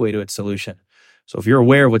is halfway to its solution. So if you're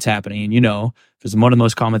aware of what's happening and if it's one of the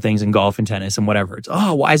most common things in golf and tennis and whatever, it's,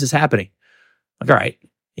 oh, why is this happening? Like, all right,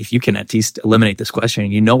 if you can at least eliminate this question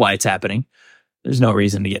and you know why it's happening, there's no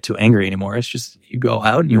reason to get too angry anymore. It's just you go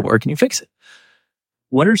out and you work and you fix it.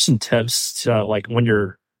 What are some tips to like when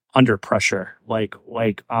you're under pressure?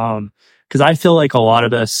 Because I feel like a lot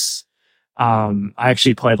of this, I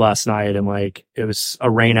actually played last night and it was a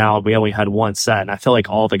rain out. We only had one set and I feel like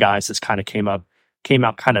all the guys just kind of came out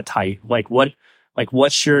kind of tight.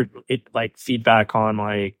 What's your feedback on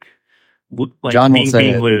John will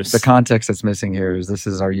say being loose? The context that's missing here is this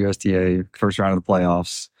is our USDA first round of the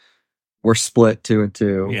playoffs. We're split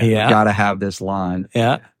 2-2. Yeah. Got to have this line.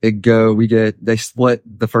 Yeah. They split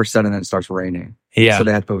the first set and then it starts raining. Yeah. So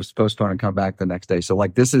they had to postpone and come back the next day. So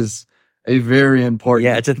this is a very important.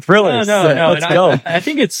 Yeah. It's a thriller. No. Let's go. I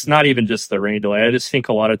think it's not even just the rain delay. I just think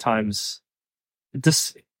a lot of times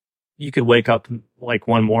you could wake up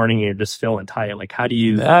one morning and you're just feeling tight. How do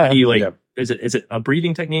you is it a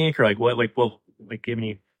breathing technique or giving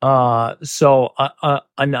you? So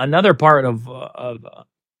another part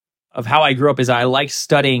of how I grew up is I like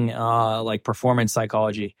studying performance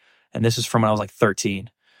psychology. And this is from when I was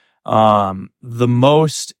 13. The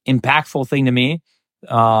most impactful thing to me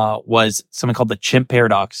was something called the chimp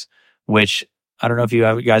paradox, which I don't know if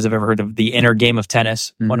you guys have ever heard of The Inner Game of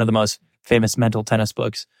Tennis, one of the most famous mental tennis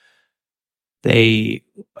books. They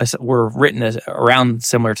were written around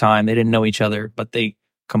similar time. They didn't know each other, but they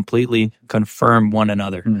completely confirm one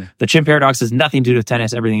another. The chimp paradox has nothing to do with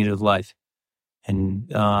tennis, everything to do with life. And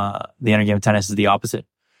the inner game of tennis is the opposite.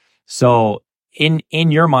 So in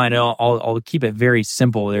your mind, I'll keep it very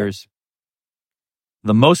simple. There's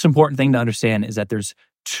the most important thing to understand is that there's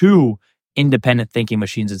two independent thinking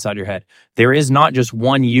machines inside your head. There is not just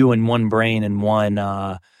one you and one brain and one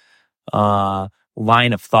line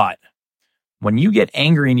of thought. When you get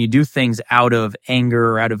angry and you do things out of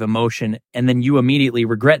anger or out of emotion, and then you immediately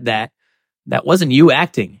regret that wasn't you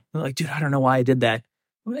acting. You're like, dude, I don't know why I did that.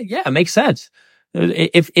 Like, yeah, it makes sense.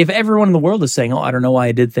 If everyone in the world is saying, oh, I don't know why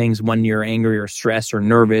I did things when you're angry or stressed or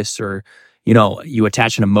nervous or, you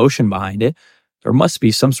attach an emotion behind it, there must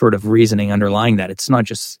be some sort of reasoning underlying that. It's not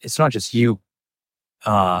just you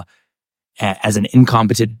as an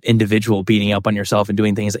incompetent individual beating up on yourself and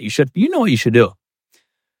doing things that you know what you should do.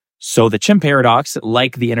 So the chimp paradox,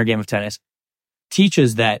 like the inner game of tennis,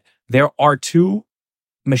 teaches that there are two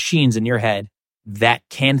machines in your head that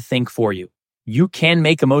can think for you. You can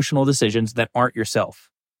make emotional decisions that aren't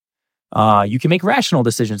yourself. You can make rational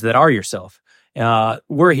decisions that are yourself.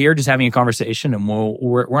 We're here just having a conversation, and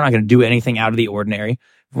we're not going to do anything out of the ordinary.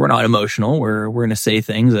 We're not emotional. We're going to say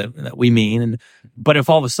things that we mean. But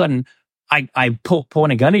if all of a sudden I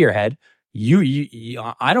point a gun to your head,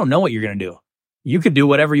 I don't know what you're going to do. You could do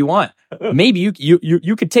whatever you want. Maybe you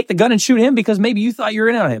could take the gun and shoot him because maybe you thought you were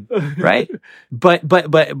in on him, right? But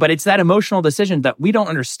it's that emotional decision that we don't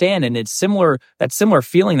understand, and it's that similar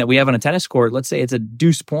feeling that we have on a tennis court. Let's say it's a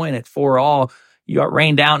deuce point at 4-all. You got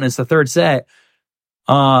rained out and it's the third set.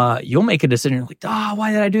 You'll make a decision like,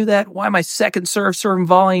 why did I do that? Why my second serving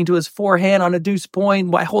volleying to his forehand on a deuce point?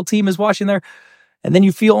 My whole team is watching there, and then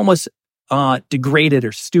you feel almost degraded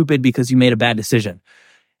or stupid because you made a bad decision.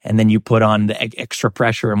 And then you put on the extra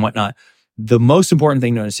pressure and whatnot. The most important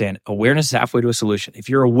thing to understand, awareness is halfway to a solution. If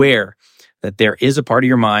you're aware that there is a part of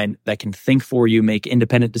your mind that can think for you, make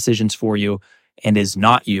independent decisions for you, and is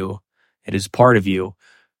not you, it is part of you,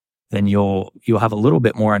 then you'll have a little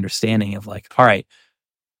bit more understanding of like, all right,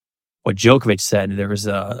 what Djokovic said, there was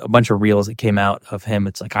a bunch of reels that came out of him.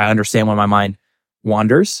 It's like, I understand when my mind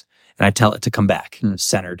wanders and I tell it to come back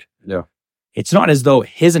centered. Yeah. It's not as though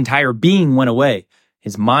his entire being went away.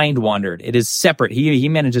 His mind wandered. It is separate. He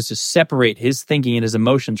manages to separate his thinking and his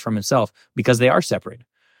emotions from himself because they are separate.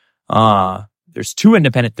 There's two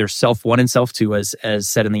independent. There's self one and self two, as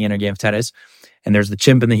said in the inner game of tennis, and there's the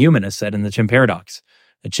chimp and the human, as said in the chimp paradox.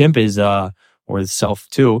 The chimp is, or the self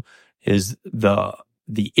two, is the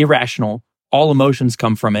irrational. All emotions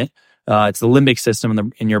come from it. It's the limbic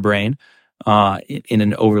system in your brain. In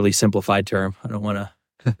an overly simplified term, I don't want to.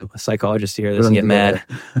 A psychologist here doesn't get mad.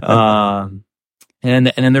 And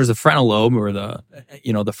then there's the frontal lobe, or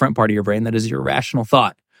the front part of your brain that is your rational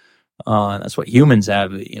thought. That's what humans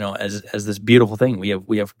have, as this beautiful thing.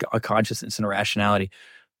 We have a consciousness and a rationality,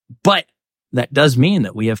 but that does mean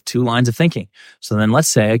that we have two lines of thinking. So then let's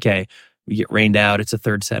say, okay, we get rained out, it's a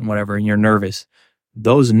third set and whatever, and you're nervous.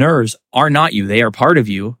 Those nerves are not you. They are part of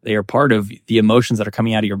you. They are part of the emotions that are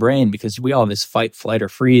coming out of your brain, because we all have this fight, flight, or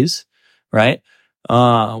freeze, right?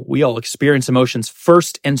 We all experience emotions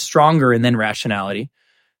first and stronger, and then rationality.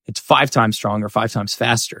 It's 5 times stronger, 5 times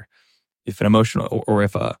faster. If an emotional or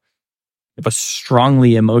if a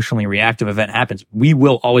strongly emotionally reactive event happens, we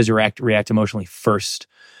will always react emotionally first.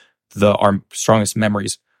 Our strongest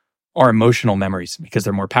memories are emotional memories because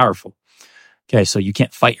they're more powerful. Okay, so you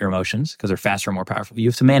can't fight your emotions because they're faster and more powerful. You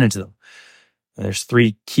have to manage them. There's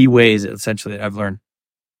 3 key ways, essentially, that I've learned.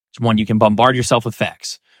 One, you can bombard yourself with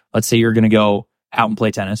facts. Let's say you're going to go out and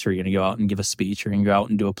play tennis, or you're going to go out and give a speech, or you're going to go out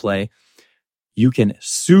and do a play. You can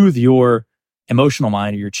soothe your emotional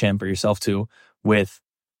mind, or your chimp, or yourself too, with,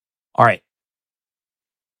 all right,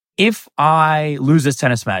 if I lose this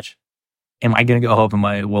tennis match, am I going to go home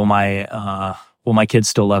and will my kids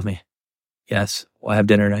still love me? Yes. Will I have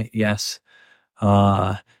dinner tonight? Yes.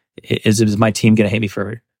 Is my team going to hate me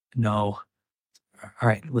forever? No. All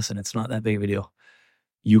right, listen, it's not that big of a deal.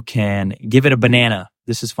 You can give it a banana.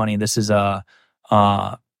 This is funny. This is one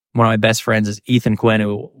of my best friends is Ethan Quinn,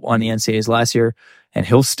 who won the NCAAs last year, and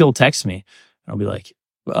he'll still text me. I'll be like,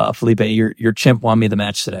 Filipe, your chimp won me the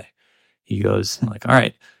match today. He goes, I'm like, all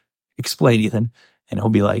right, explain, Ethan. And he'll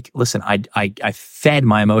be like, listen, I fed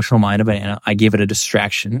my emotional mind a banana. I gave it a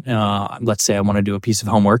distraction. Let's say I want to do a piece of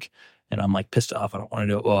homework, and I'm like pissed off. I don't want to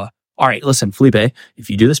do it. Well, all right, listen, Filipe, if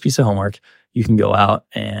you do this piece of homework, you can go out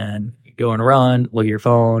and go on a run, look at your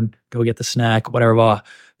phone, go get the snack, whatever. Blah.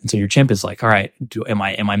 And so your chimp is like, all right, am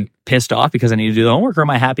I pissed off because I need to do the homework, or am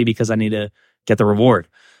I happy because I need to get the reward?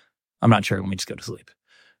 I'm not sure. Let me just go to sleep.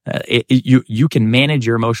 You can manage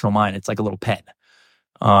your emotional mind. It's like a little pet.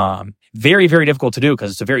 Very, very difficult to do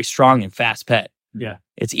because it's a very strong and fast pet. Yeah.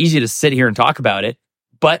 It's easy to sit here and talk about it,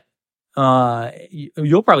 but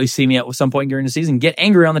you'll probably see me at some point during the season get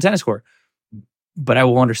angry on the tennis court. But I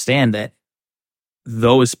will understand that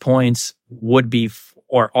those points would be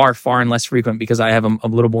or are far and less frequent because I have a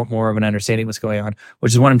little bit more of an understanding of what's going on,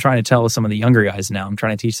 which is what I'm trying to tell some of the younger guys now. I'm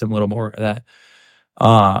trying to teach them a little more of that.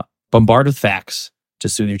 Bombard with facts to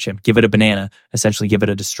soothe your chimp. Give it a banana, essentially give it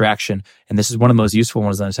a distraction. And this is one of the most useful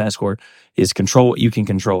ones on the tennis court, is control what you can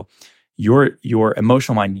control. Your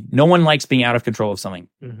emotional mind. No one likes being out of control of something.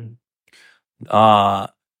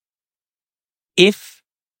 If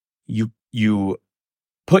you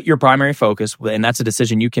put your primary focus, and that's a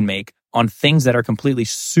decision you can make, on things that are completely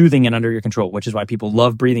soothing and under your control, which is why people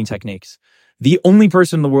love breathing techniques. The only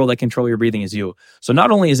person in the world that control your breathing is you. So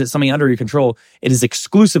not only is it something under your control, it is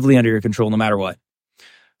exclusively under your control no matter what.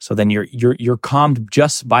 So then you're calmed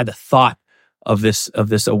just by the thought of this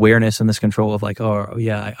awareness and this control of like, oh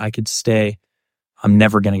yeah, I could stay. I'm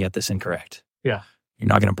never going to get this incorrect. Yeah. You're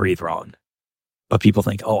not going to breathe wrong. But people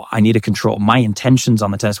think, oh, I need to control my intentions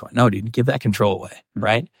on the tennis court. No, dude, give that control away,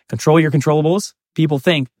 right? Control your controllables. People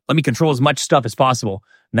think, let me control as much stuff as possible,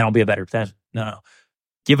 and then I'll be a better tennis. No.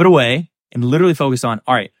 Give it away and literally focus on,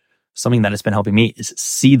 all right, something that has been helping me is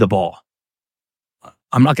see the ball.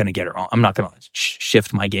 I'm not going to get it wrong. I'm not going to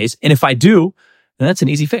shift my gaze. And if I do, then that's an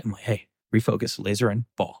easy fix. I'm like, hey, refocus, laser in,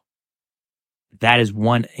 ball. That is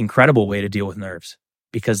one incredible way to deal with nerves,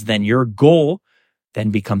 because then your goal then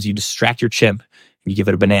becomes you distract your chimp and you give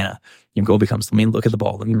it a banana. Your goal becomes, let me look at the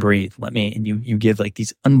ball, let me breathe, and you give like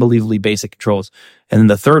these unbelievably basic controls. And then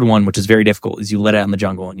the third one, which is very difficult, is you let out in the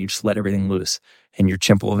jungle and you just let everything loose, and your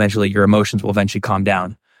chimp will your emotions will eventually calm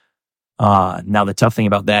down. Now the tough thing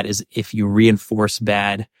about that is if you reinforce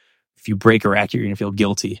bad, if you break a racket, you're going to feel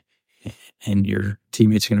guilty, and your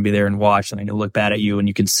teammates are going to be there and watch, and they're going to look bad at you, and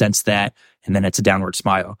you can sense that, and then it's a downward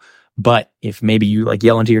spiral. But if maybe you like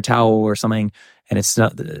yell into your towel or something, and it's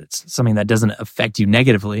something that doesn't affect you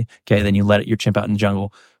negatively, okay, then you let your chimp out in the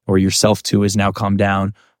jungle, or yourself too is now calmed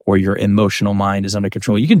down, or your emotional mind is under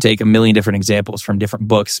control. You can take a million different examples from different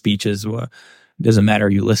books, speeches, it doesn't matter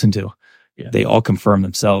who you listen to. Yeah. They all confirm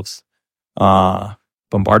themselves.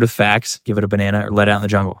 Bombard with facts, give it a banana, or let it out in the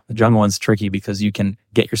jungle. The jungle one's tricky because you can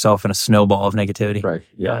get yourself in a snowball of negativity. Right.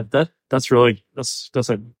 Yeah. That's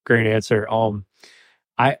a great answer.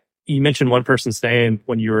 You mentioned one person's name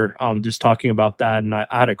when you were just talking about that, and I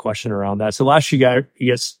had a question around that. So last year,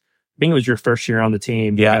 you guys, I think it was your first year on the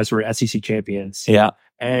team. Yeah. You guys were SEC champions. Yeah.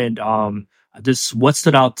 And just what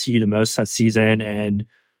stood out to you the most that season, and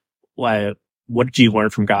what did you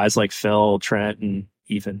learn from guys like Phil, Trent, and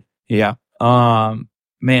Ethan? Yeah.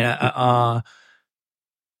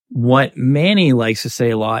 What Manny likes to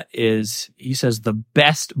say a lot is, he says the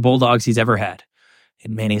best Bulldogs he's ever had,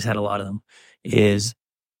 and Manny's had a lot of them, is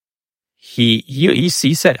he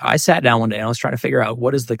said, I sat down one day and I was trying to figure out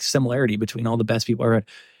what is the similarity between all the best people I've ever had,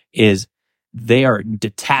 is they are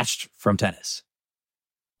detached from tennis.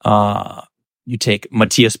 You take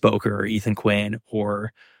Matthias Boker or Ethan Quinn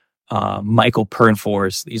or Michael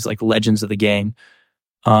Pernfors, these like legends of the game.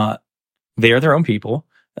 They are their own people.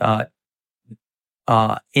 In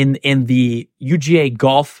the UGA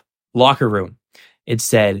golf locker room, it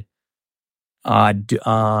said,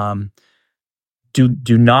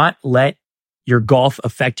 do not let your golf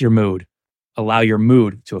affect your mood. Allow your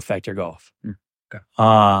mood to affect your golf. Okay.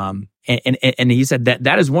 And he said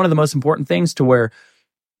that is one of the most important things, to where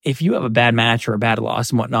if you have a bad match or a bad loss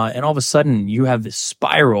and whatnot, and all of a sudden you have this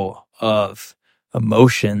spiral of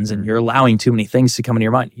emotions and you're allowing too many things to come into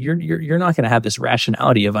your mind, you're not going to have this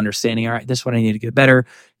rationality of understanding, all right, this is what I need to get better.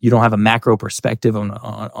 You don't have a macro perspective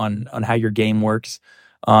on how your game works.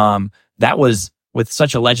 That was, with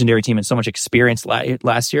such a legendary team and so much experience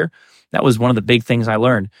last year, that was one of the big things I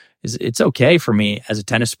learned, is it's okay for me as a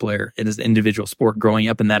tennis player, it is an individual sport, growing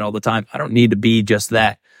up in that all the time. I don't need to be just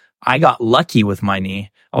that. I got lucky with my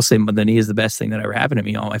knee. I'll say the knee is the best thing that ever happened to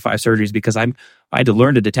me, all my 5 surgeries, because I had to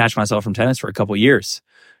learn to detach myself from tennis for a couple of years.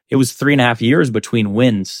 It was 3.5 years between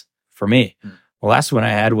wins for me. The last one I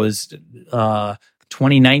had was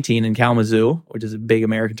 2019 in Kalamazoo, which is a big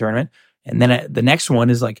American tournament. And then the next one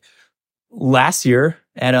is like last year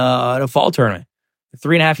at a fall tournament.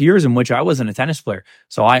 3.5 years in which I wasn't a tennis player.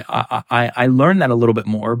 So I learned that a little bit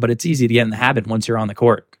more, but it's easy to get in the habit once you're on the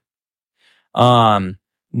court. No,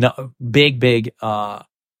 big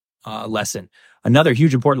lesson. another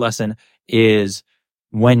huge important lesson is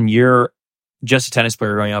when you're just a tennis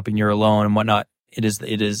player growing up and you're alone and whatnot, it is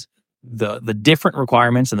the different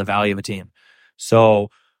requirements and the value of a team. So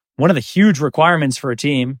one of the huge requirements for a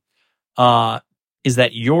team is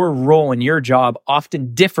that your role and your job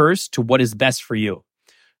often differs to what is best for you.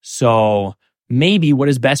 So maybe what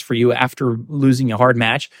is best for you after losing a hard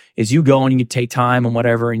match is you go and you take time and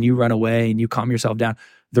whatever, and you run away and you calm yourself down.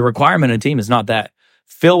 The requirement of a team is not that.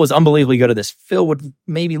 Phil was unbelievably good at this. Phil would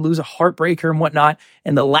maybe lose a heartbreaker and whatnot,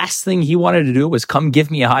 and the last thing he wanted to do was come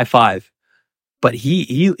give me a high five. But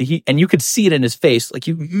he and you could see it in his face, like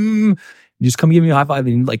you just come give me a high five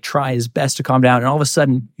and like try his best to calm down. And all of a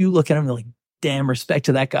sudden, you look at him and like, damn, respect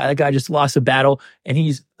to that guy. That guy just lost a battle, and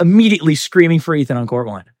he's immediately screaming for Ethan on court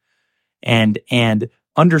line. And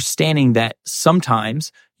understanding that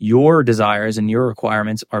sometimes your desires and your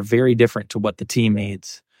requirements are very different to what the team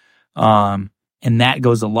needs. And that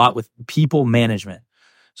goes a lot with people management.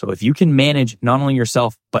 So if you can manage not only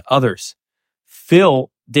yourself, but others.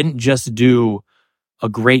 Phil didn't just do a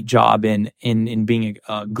great job in being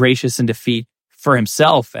gracious in defeat for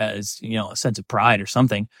himself as, a sense of pride or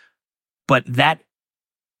something, but that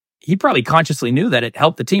he probably consciously knew that it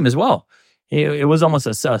helped the team as well. It was almost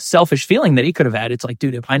a selfish feeling that he could have had. It's like,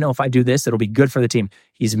 dude, if I do this, it'll be good for the team.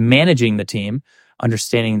 He's managing the team,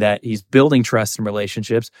 understanding that he's building trust and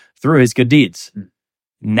relationships through his good deeds.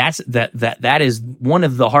 And that is one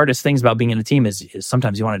of the hardest things about being in a team is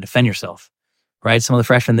sometimes you want to defend yourself, right? Some of the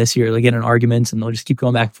freshmen this year, they get in arguments and they'll just keep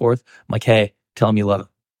going back and forth. I'm like, hey, tell him you love him.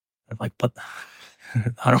 I'm like, but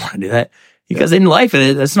I don't want to do that. Because in life,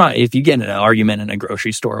 it's not, if you get in an argument in a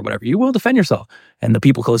grocery store or whatever, you will defend yourself and the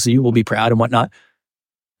people closest to you will be proud and whatnot.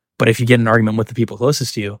 But if you get in an argument with the people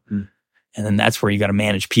closest to you, and then that's where you got to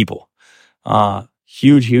manage people.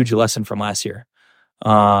 Huge lesson from last year.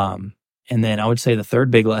 And then I would say the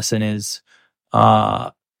third big lesson is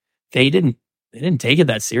they didn't take it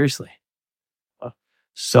that seriously.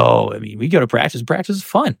 So, I mean, we go to practice. Practice is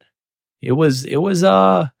fun. It was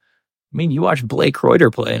you watch Blake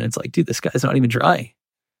Reuter play and it's like, dude, this guy's not even trying.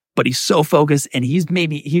 But he's so focused and he's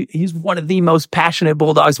one of the most passionate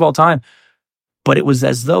Bulldogs of all time. But it was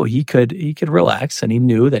as though he could relax and he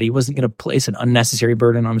knew that he wasn't going to place an unnecessary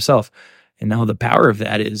burden on himself. And now the power of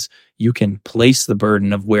that is you can place the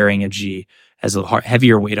burden of wearing a G as a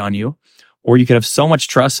heavier weight on you, or you could have so much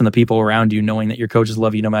trust in the people around you, knowing that your coaches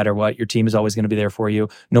love you no matter what. Your team is always going to be there for you.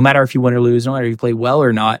 No matter if you win or lose, no matter if you play well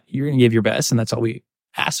or not, you're going to give your best. And that's all we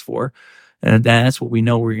ask for. And that's what we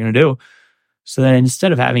know we're going to do. So then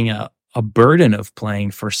instead of having a burden of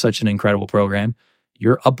playing for such an incredible program,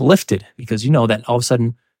 you're uplifted because you know that all of a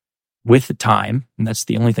sudden with the time, and that's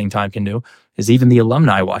the only thing time can do, is even the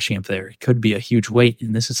alumni watching up there. It could be a huge weight.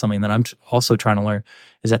 And this is something that I'm also trying to learn,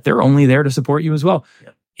 is that they're only there to support you as well.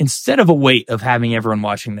 Yep. Instead of a weight of having everyone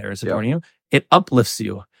watching there supporting you, it uplifts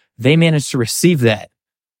you. They managed to receive that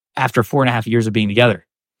after 4.5 years of being together.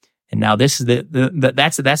 And now this is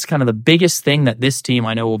that's kind of the biggest thing that this team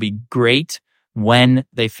I know will be great when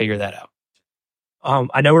they figure that out.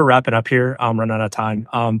 I know we're wrapping up here. I'm running out of time.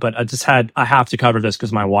 But I have to cover this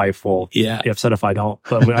because my wife will be upset if I don't.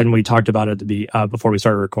 But we talked about it before we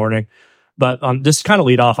started recording. But just kind of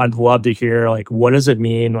lead off, I'd love to hear what does it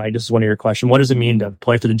mean? This is one of your questions. What does it mean to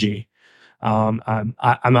play for the G? I'm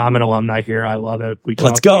an alumni here. I love it.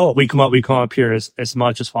 Let's go. We come up here as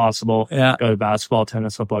much as possible. Yeah. Go to basketball,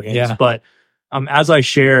 tennis, football games. Yeah. But as I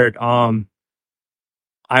shared,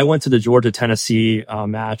 I went to the Georgia-Tennessee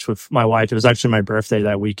match with my wife. It was actually my birthday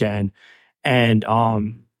that weekend. And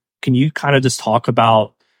can you kind of just talk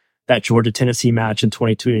about that Georgia-Tennessee match in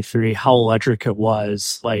 2023, how electric it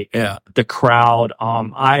was? The crowd.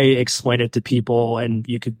 I explained it to people, and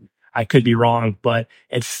I could be wrong, but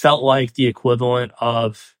it felt like the equivalent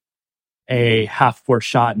of a half-court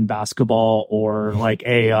shot in basketball or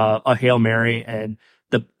a Hail Mary. And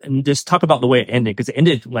just talk about the way it ended, because it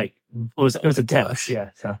ended it was intense.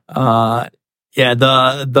 Yeah. So.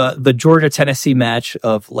 The Georgia Tennessee match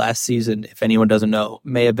of last season, if anyone doesn't know,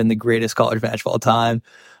 may have been the greatest college match of all time.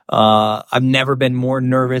 I've never been more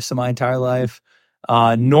nervous in my entire life.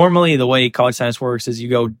 Normally the way college tennis works is you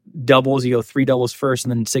go 3 doubles first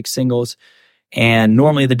and then 6 singles. And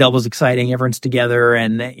normally the doubles exciting, everyone's together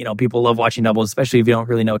and people love watching doubles, especially if you don't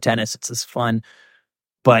really know tennis. It's just fun.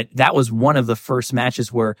 But that was one of the first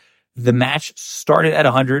matches where the match started at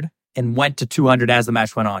 100 and went to 200 as the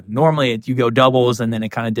match went on. Normally you go doubles and then it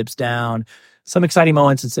kind of dips down. Some exciting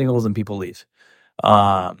moments in singles and people leave.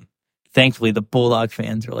 Thankfully, the Bulldog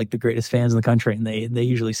fans are the greatest fans in the country, and they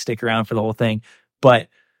usually stick around for the whole thing. But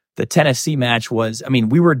the Tennessee match was,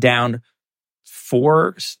 we were down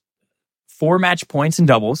 4 4 match points in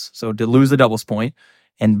doubles, so to lose the doubles point,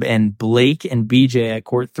 and Blake and BJ at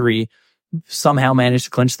court 3 somehow managed to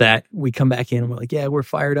clinch that. We come back in and we're like, yeah, we're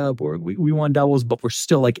fired up, or we won doubles, but we're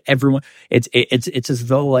still like everyone. It's as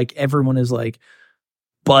though like everyone is like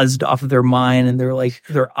buzzed off of their mind, and they're like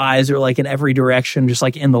their eyes are like in every direction, just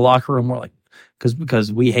like in the locker room. We're like,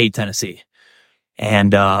 because we hate Tennessee,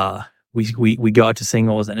 and we go out to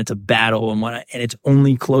singles, and it's a battle, and it's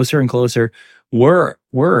only closer and closer.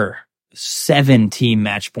 We're 17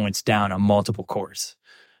 match points down on multiple courts.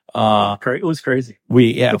 It was crazy.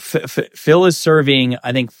 Phil is serving,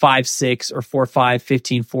 I think 5-6 or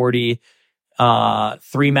 4-5, 15-40,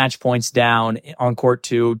 3 match points down on court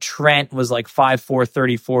 2. Trent was like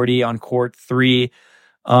 5-4, 30-40 on court 3.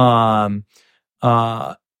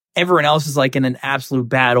 Everyone else is like in an absolute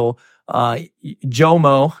battle.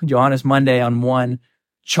 Johannes Monday on 1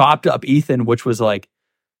 chopped up Ethan, which was like,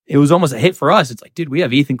 it was almost a hit for us. It's like, dude, we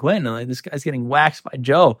have Ethan Clinton, and like, this guy's getting waxed by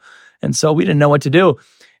Joe. And so we didn't know what to do.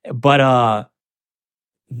 But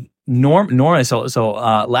normally, so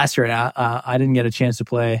last year I didn't get a chance to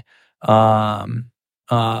play due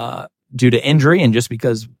to injury, and just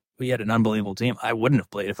because we had an unbelievable team. I wouldn't have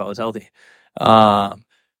played if I was healthy. But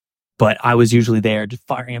I was usually there, just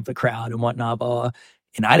firing up the crowd and whatnot. Blah, blah.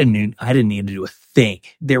 And I didn't need to do a thing.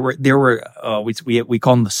 There were we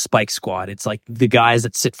call them the Spike Squad. It's like the guys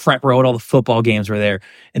that sit front row at all the football games were there,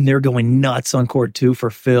 and they're going nuts on court 2 for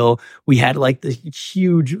Phil. We had like the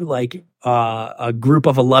huge like a group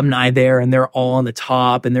of alumni there, and they're all on the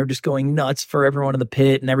top, and they're just going nuts for everyone in the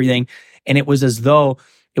pit and everything. And it was as though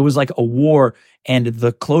it was like a war. And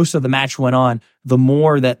the closer the match went on, the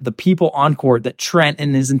more that the people on court, that Trent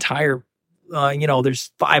and his entire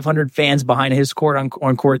there's 500 fans behind his court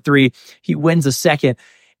on court 3. He wins a second,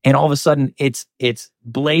 and all of a sudden it's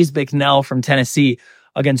Blaze Bicknell from Tennessee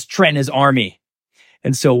against Trent and his army.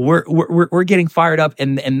 And so we're getting fired up,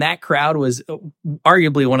 and that crowd was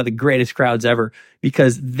arguably one of the greatest crowds ever,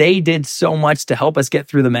 because they did so much to help us get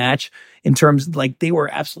through the match, in terms like they were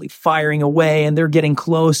absolutely firing away, and they're getting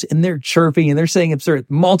close, and they're chirping, and they're saying absurd.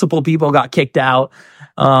 Multiple people got kicked out.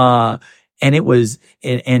 And it was,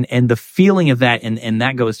 and the feeling of that, and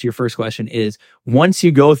that goes to your first question, is once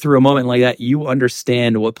you go through a moment like that, you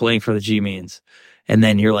understand what playing for the G means. And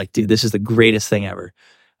then you're like, dude, this is the greatest thing ever.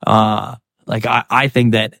 Like I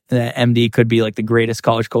think that MD could be like the greatest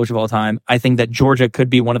college coach of all time. I think that Georgia could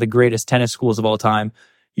be one of the greatest tennis schools of all time.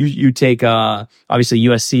 You take, obviously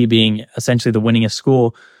USC being essentially the winningest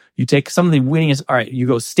school. You take some of the winningest, all right, you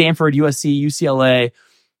go Stanford, USC, UCLA.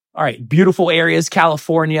 All right, beautiful areas,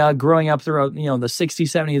 California, growing up throughout, the 60s,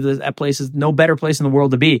 70s, that place is no better place in the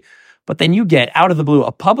world to be. But then you get out of the blue,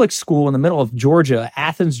 a public school in the middle of Georgia,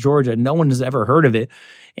 Athens, Georgia. No one has ever heard of it.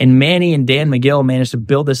 And Manny and Dan McGill managed to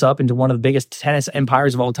build this up into one of the biggest tennis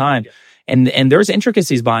empires of all time. And there's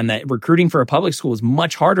intricacies behind that. Recruiting for a public school is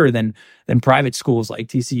much harder than private schools like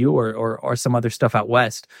TCU or some other stuff out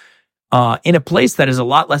west. In a place that is a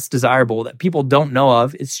lot less desirable, that people don't know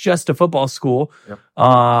of. It's just a football school.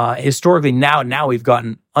 Yep. Historically, now we've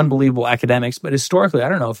gotten unbelievable academics, but historically, I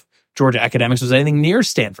don't know if Georgia academics was anything near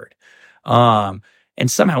Stanford. And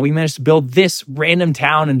somehow we managed to build this random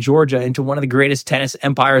town in Georgia into one of the greatest tennis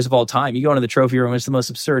empires of all time. You go into the trophy room, it's the most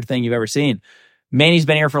absurd thing you've ever seen. Manny's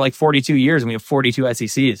been here for like 42 years, and we have 42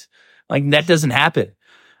 SECs. Like, that doesn't happen.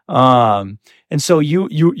 And so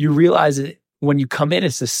you realize it. When you come in,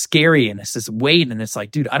 it's this scary, and it's this weight, and it's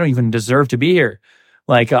like, dude, I don't even deserve to be here.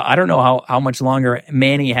 Like, I don't know how much longer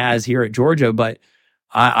Manny has here at Georgia, but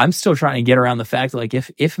I'm still trying to get around the fact that, like,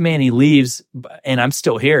 if Manny leaves and I'm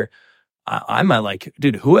still here, I'm like,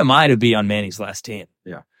 dude, who am I to be on Manny's last team?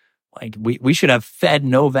 Yeah. Like, we should have fed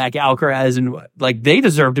Novak, Alcaraz, and like, they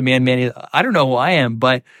deserve to be on Manny. I don't know who I am,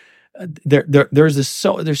 but there's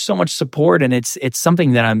so much support, and it's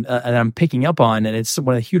something that I'm picking up on, and it's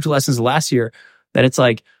one of the huge lessons of last year, that it's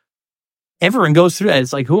like everyone goes through that.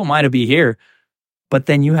 It's like, who am I to be here? But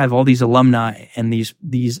then you have all these alumni and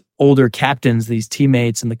these older captains, these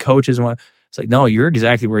teammates and the coaches, and it's like, no, you're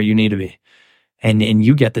exactly where you need to be, and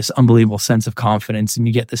you get this unbelievable sense of confidence, and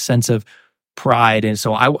you get this sense of pride. And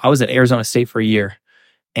so I was at Arizona State for a year,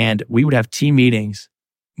 and we would have team meetings,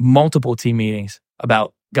 multiple team meetings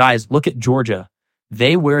about, guys, look at Georgia.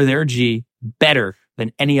 They wear their G better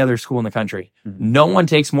than any other school in the country. Mm-hmm. No one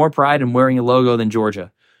takes more pride in wearing a logo than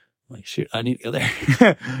Georgia. I'm like, shoot, I need to go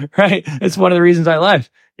there. Right? It's one of the reasons I left.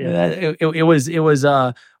 Yeah. It was,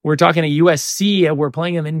 we're talking to USC. We're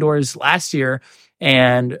playing them indoors last year.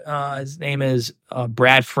 And his name is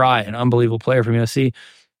Brad Fry, an unbelievable player from USC.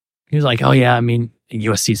 He was like, oh, yeah, I mean,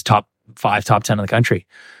 USC's top 5, top 10 in the country.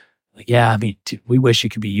 Like, yeah, I mean, dude, we wish it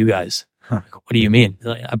could be you guys. What do you mean?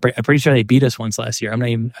 Like, I'm pretty sure they beat us once last year. I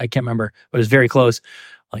can't remember, but it was very close.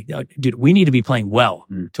 Like, dude, we need to be playing well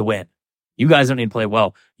to win. You guys don't need to play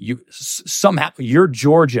well. Somehow you're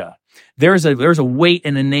Georgia. There's a weight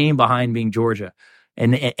and a name behind being Georgia.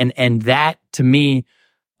 And that to me,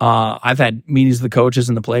 I've had meetings with the coaches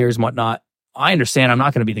and the players and whatnot. I understand I'm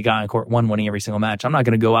not going to be the guy on court one winning every single match. I'm not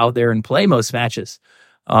going to go out there and play most matches.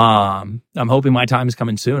 I'm hoping my time is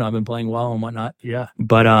coming soon. I've been playing well and whatnot. Yeah.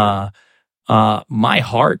 But my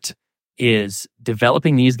heart is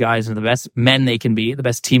developing these guys into the best men they can be, the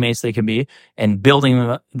best teammates they can be, and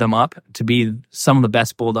building them up to be some of the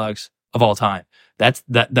best Bulldogs of all time. That's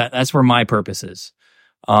where my purpose is.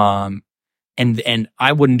 And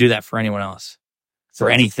I wouldn't do that for anyone else, for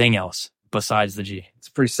anything else besides the G. It's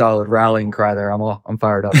a pretty solid rallying cry there. I'm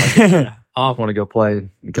fired up. I want to go play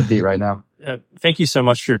and compete right now. Thank you so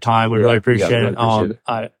much for your time. We really appreciate it.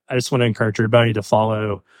 I just want to encourage everybody to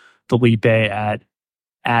follow Filipe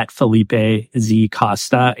at Filipe Z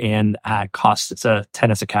Costa and at Costa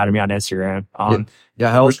Tennis Academy on Instagram.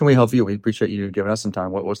 How else can we help you? We appreciate you giving us some time.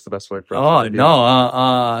 What's the best way for us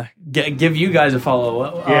to do? Give you guys a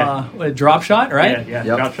follow. Drop Shot, right? Yeah.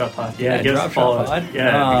 Yep. Drop Shot Pod. Yeah, give us a follow.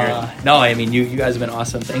 Yeah, no, I mean you guys have been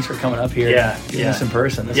awesome. Thanks for coming up here. Doing this in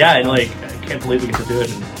person. And like I can't believe we get to do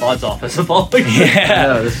it in Pod's office of all. This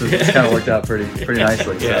kind of worked out pretty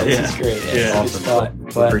nicely. This is great. Awesome.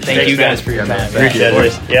 But thank you guys for your time. Appreciate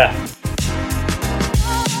it. Yeah.